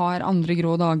har andre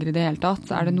grå dager I det hele tatt,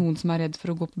 så det noen som redd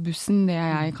for å gå på bussen, det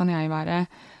jeg, kan jeg være,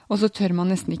 og så tør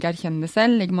man nesten ikke erkjenne det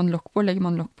selv, legger man lokk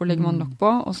på,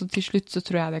 og så til slutt så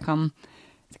tror jeg det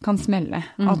kan smelle,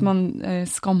 at man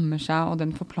skammer seg, og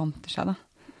den forplanter seg da.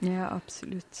 Ja,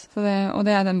 absolutt. Og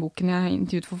det den boken jeg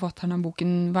intervjuet forfatteren av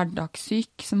boken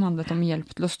Hverdagssyk, som handlet om hjelp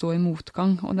til å stå I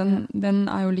motgang, og den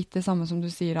jo litt det samme som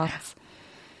du sier at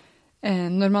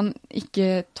når man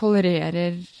ikke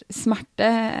tolererer smerte,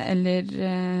 eller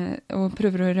og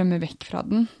prøver å rømme vekk fra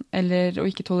den, eller å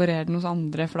ikke tolerere den hos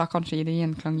andre, for da kanskje gir det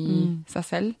gjenklang I seg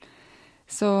selv,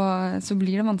 så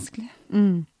blir det vanskelig.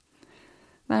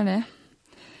 Det det.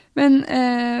 Men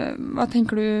hva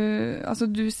tenker du, altså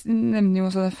du nevner jo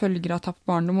også det følger av tapt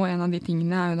barndom, og en av de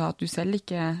tingene jo da at du selv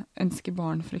ikke ønsker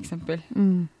barn, for eksempel.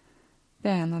 Det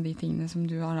en av de tingene som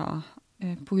du har da,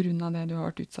 på grunn av det du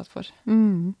har vært utsatt for.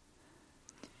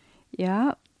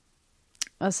 Ja,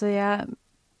 altså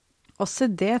også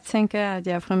det tenker jeg at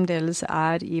jeg fremdeles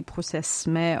I prosess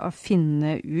med å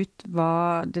finne ut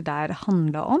hva det der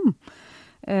handler om.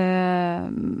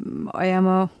 Og jeg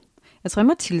tror jeg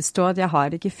må tilstå at jeg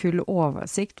har ikke full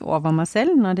oversikt over meg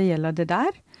selv når det gjelder det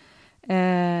der.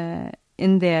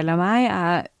 En del av meg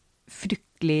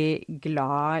fryktelig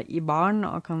glad I barn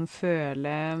og kan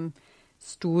føle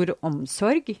stor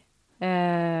omsorg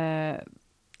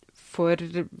for,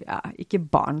 ikke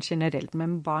barn generelt,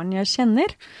 men barn jeg kjenner.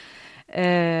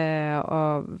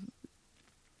 Og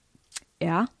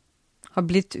har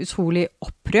blitt utrolig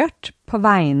opprørt på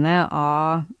vegne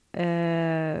av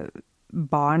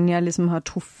barn jeg liksom har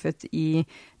truffet i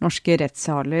norske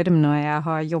rettssaler når jeg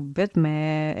har jobbet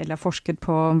med, eller forsket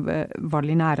på vold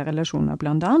i nære relasjoner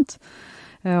blant annet.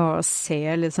 Og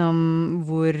se liksom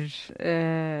hvor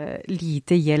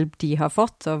lite hjelp de har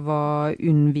fått, og hvor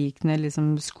unnvikende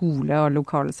liksom skole og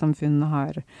lokalsamfunn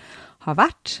har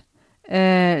vært.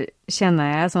 Kjenner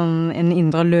jeg sånn en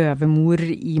indre løvemor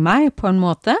i meg på en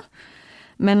måte.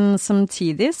 Men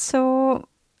samtidig så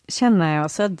kjenner jeg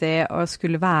også at det å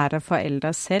skulle være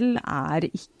foreldre selv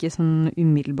ikke sånn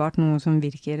umiddelbart noe som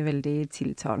virker veldig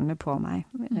tiltalende på meg.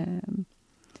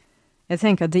 Jeg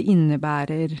tenker at det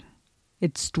innebærer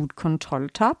et stort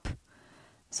kontrolltap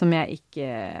som jeg ikke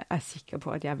sikker på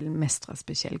at jeg vil mestre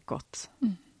spesielt godt.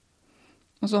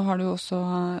 Og så har du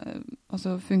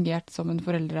også fungert som en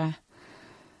foreldre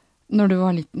når du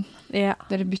var liten. Ja.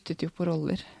 Dere byttet jo på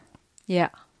roller. Ja,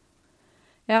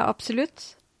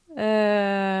 absolutt.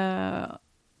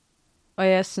 Og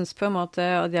jeg synes på en måte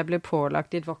at jeg ble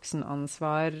pålagt et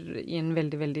voksenansvar i en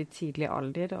veldig, veldig tidlig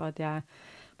alder, og at jeg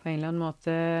på en eller annen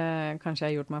måte kanskje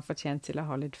har gjort meg fortjent til å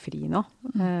ha litt fri nå.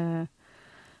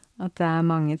 At det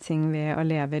mange ting ved å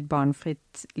leve et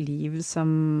barnfritt liv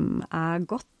som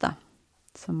godt da.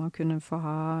 Som å kunne få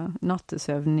ha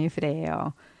nattesøvn i fred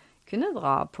og kunne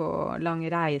dra på lange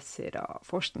reiser og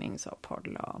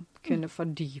forskningsopphold og kunne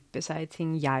fordype seg i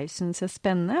ting jeg synes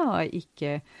spennende, og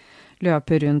ikke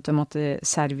løpe rundt og måtte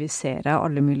servisere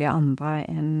alle mulige andre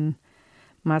enn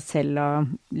meg selv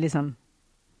og liksom,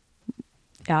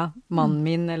 mannen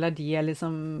min eller de jeg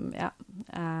liksom,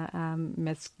 er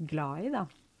mest glad i da.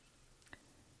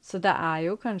 Så det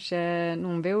jo kanskje,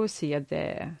 noen vil jo si at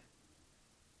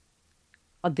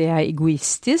det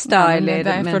egoistisk, da, eller...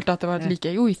 Jeg følte at det var et like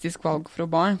egoistisk valg for å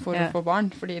få barn,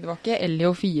 fordi det var ikke Ellie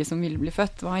og Fie som ville bli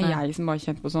født, det var jeg som bare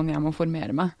kjente på sånn, jeg må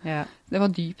formere meg. Ja. Det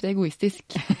var dypt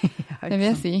egoistisk, det vil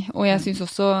jeg si. Og jeg synes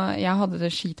også, jeg hadde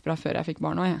det skitbra før jeg fikk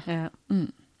barn også,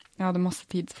 Jeg hadde masse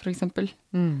tid, for eksempel.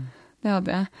 Det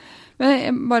hadde jeg.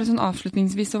 Men bare sånn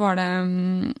avslutningsvis så var det,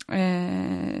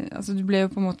 altså du ble jo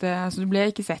på en måte, altså du ble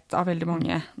ikke sett av veldig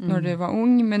mange når du var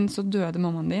ung, men så døde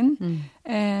mammaen din,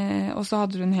 og så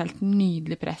hadde du en helt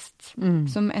nydelig prest,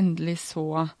 som endelig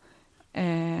så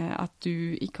at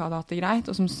du ikke hadde hatt det greit,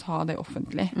 og som sa det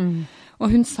offentlig. Og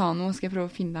hun sa noe, skal jeg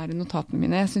prøve å finne det her i notatene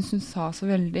mine, jeg synes hun sa så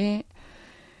veldig,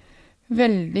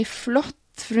 veldig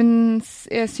flott, for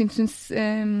jeg synes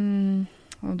hun...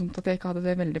 Det var dumt at jeg ikke hadde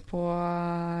det veldig på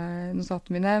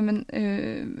notatene mine, men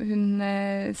hun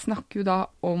snakker jo da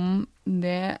om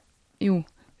det, hun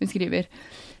skriver,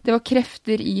 det var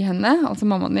krefter i henne, altså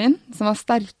mammaen din, som var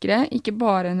sterkere, ikke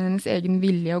bare enn hennes egen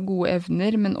vilje og gode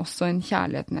evner, men også enn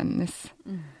kjærligheten hennes.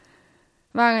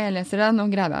 Hver gang jeg leser det, nå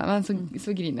greier jeg meg,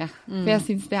 så griner jeg. For jeg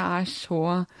synes det så,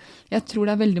 jeg tror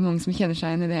det veldig mange som kjenner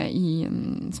seg igjen i det,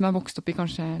 som vokst opp i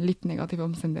kanskje litt negative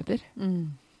omstendigheter.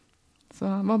 Så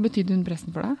hva betydde hun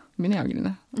presten for deg? Min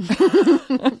jagerne.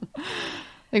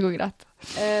 Det går greit.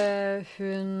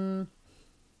 Hun,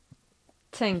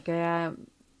 tenker jeg,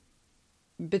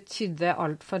 betydde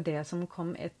alt for det som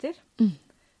kom etter.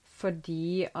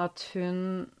 Fordi at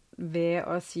hun, ved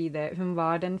å si det, hun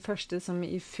var den første som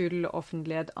i full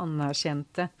offentlighet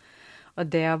anerkjente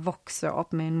at det å vokse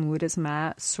opp med en mor som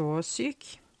så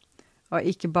syk, og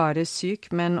ikke bare syk,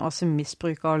 men også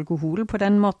misbruk av alkohol på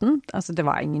den måten. Altså, det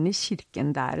var ingen i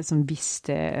kirken der som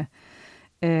visste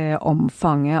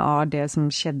omfanget av det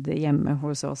som skjedde hjemme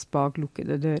hos oss bak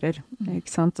lukkede dører. Ikke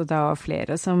sant? Og det var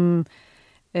flere som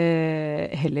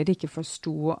heller ikke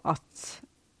forstod at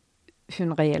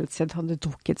hun reelt sett hadde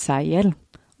drukket seg ihjel.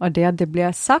 Og det at det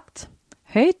ble sagt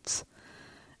høyt,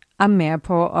 med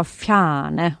på å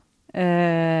fjerne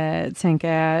tenker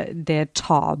jeg, det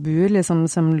tabu liksom,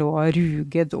 som lå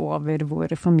ruget over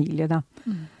vår familie da.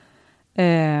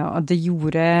 Og det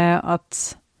gjorde at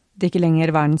det ikke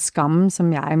lenger var en skam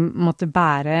som jeg måtte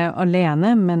bære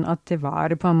alene, men at det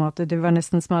var på en måte, det var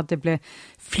nesten som at det ble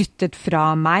flyttet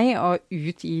fra meg og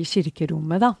ut i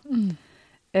kirkerommet da.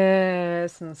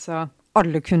 Sånn så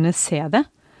alle kunne se det.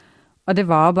 Og det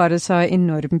var bare så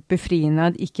enormt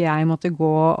befriende at ikke jeg måtte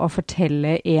gå og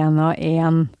fortelle en og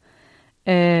en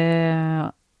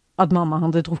at mamma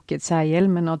hadde drukket seg ihjel,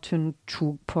 men at hun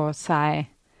tok på seg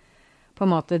på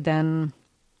en måte den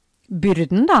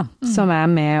byrden da, som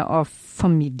med å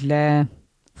formidle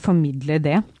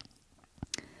det.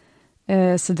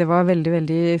 Så det var veldig,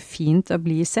 veldig fint å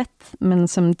bli sett, men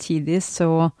samtidig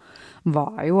så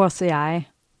var jo også jeg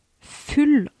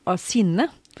full av sinne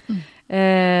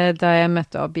da jeg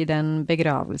møtte opp i den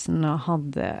begravelsen og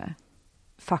hadde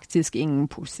faktisk ingen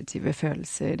positive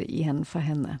følelser igjen for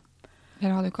henne.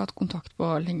 Dere hadde jo ikke hatt kontakt på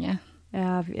lenge.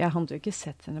 Jeg hadde jo ikke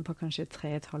sett henne på kanskje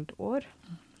 3,5 år.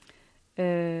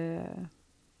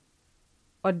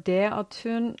 Og det at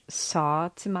hun sa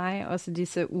til meg, altså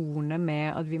disse ordene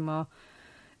med at vi må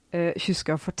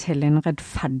huske å fortelle en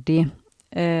rettferdig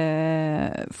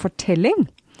fortelling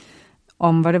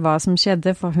om hva det var som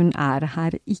skjedde, for hun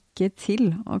her ikke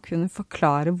til å kunne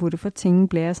forklare hvorfor ting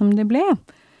ble som det ble.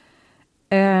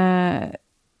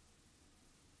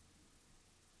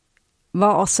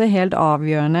 Var også helt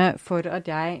avgjørende for at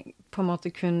jeg på en måte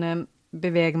kunne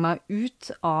bevege meg ut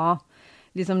av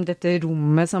liksom dette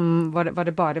rommet som var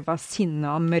det bare var sinne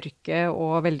og mørke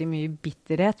og veldig mye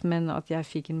bitterhet, men at jeg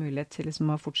fikk en mulighet til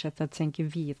liksom å fortsette å tenke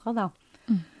videre da.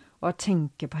 Og å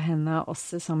tenke på henne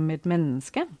også som et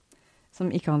menneske, som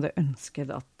ikke hadde ønsket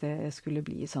at det skulle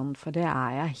bli sånn, for det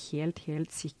jeg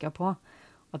helt sikker på,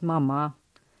 at mamma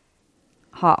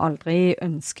har aldri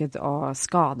ønsket å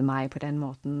skade meg på den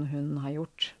måten hun har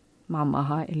gjort. Mamma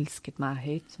har elsket meg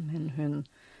høyt, men hun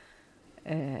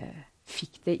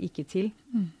fikk det ikke til.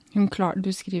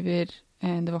 Du skriver,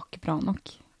 det var ikke bra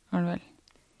nok, er det vel?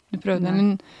 Du prøvde,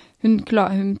 men hun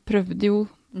prøvde jo,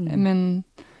 men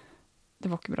det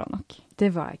var ikke bra nok.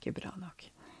 Det var ikke bra nok.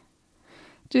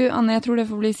 Du, Anne, jeg tror det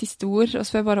får bli siste ord, og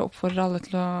så får jeg bare oppfordre alle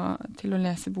til å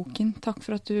lese boken. Takk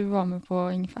for at du var med på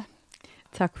Ingefær.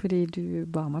 Takk fordi du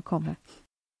ba meg komme.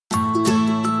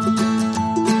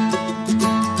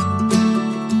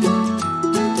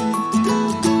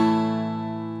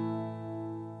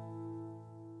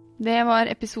 Det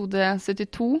var episode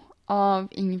 72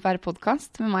 av Ingefær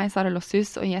podcast med meg, Sara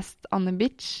Lossius, og gjest Anne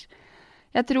Bitsch.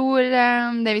 Jeg tror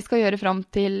det vi skal gjøre frem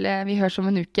til vi høres om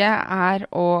en uke, er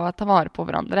å ta vare på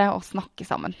hverandre og snakke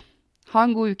sammen. Ha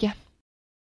en god uke.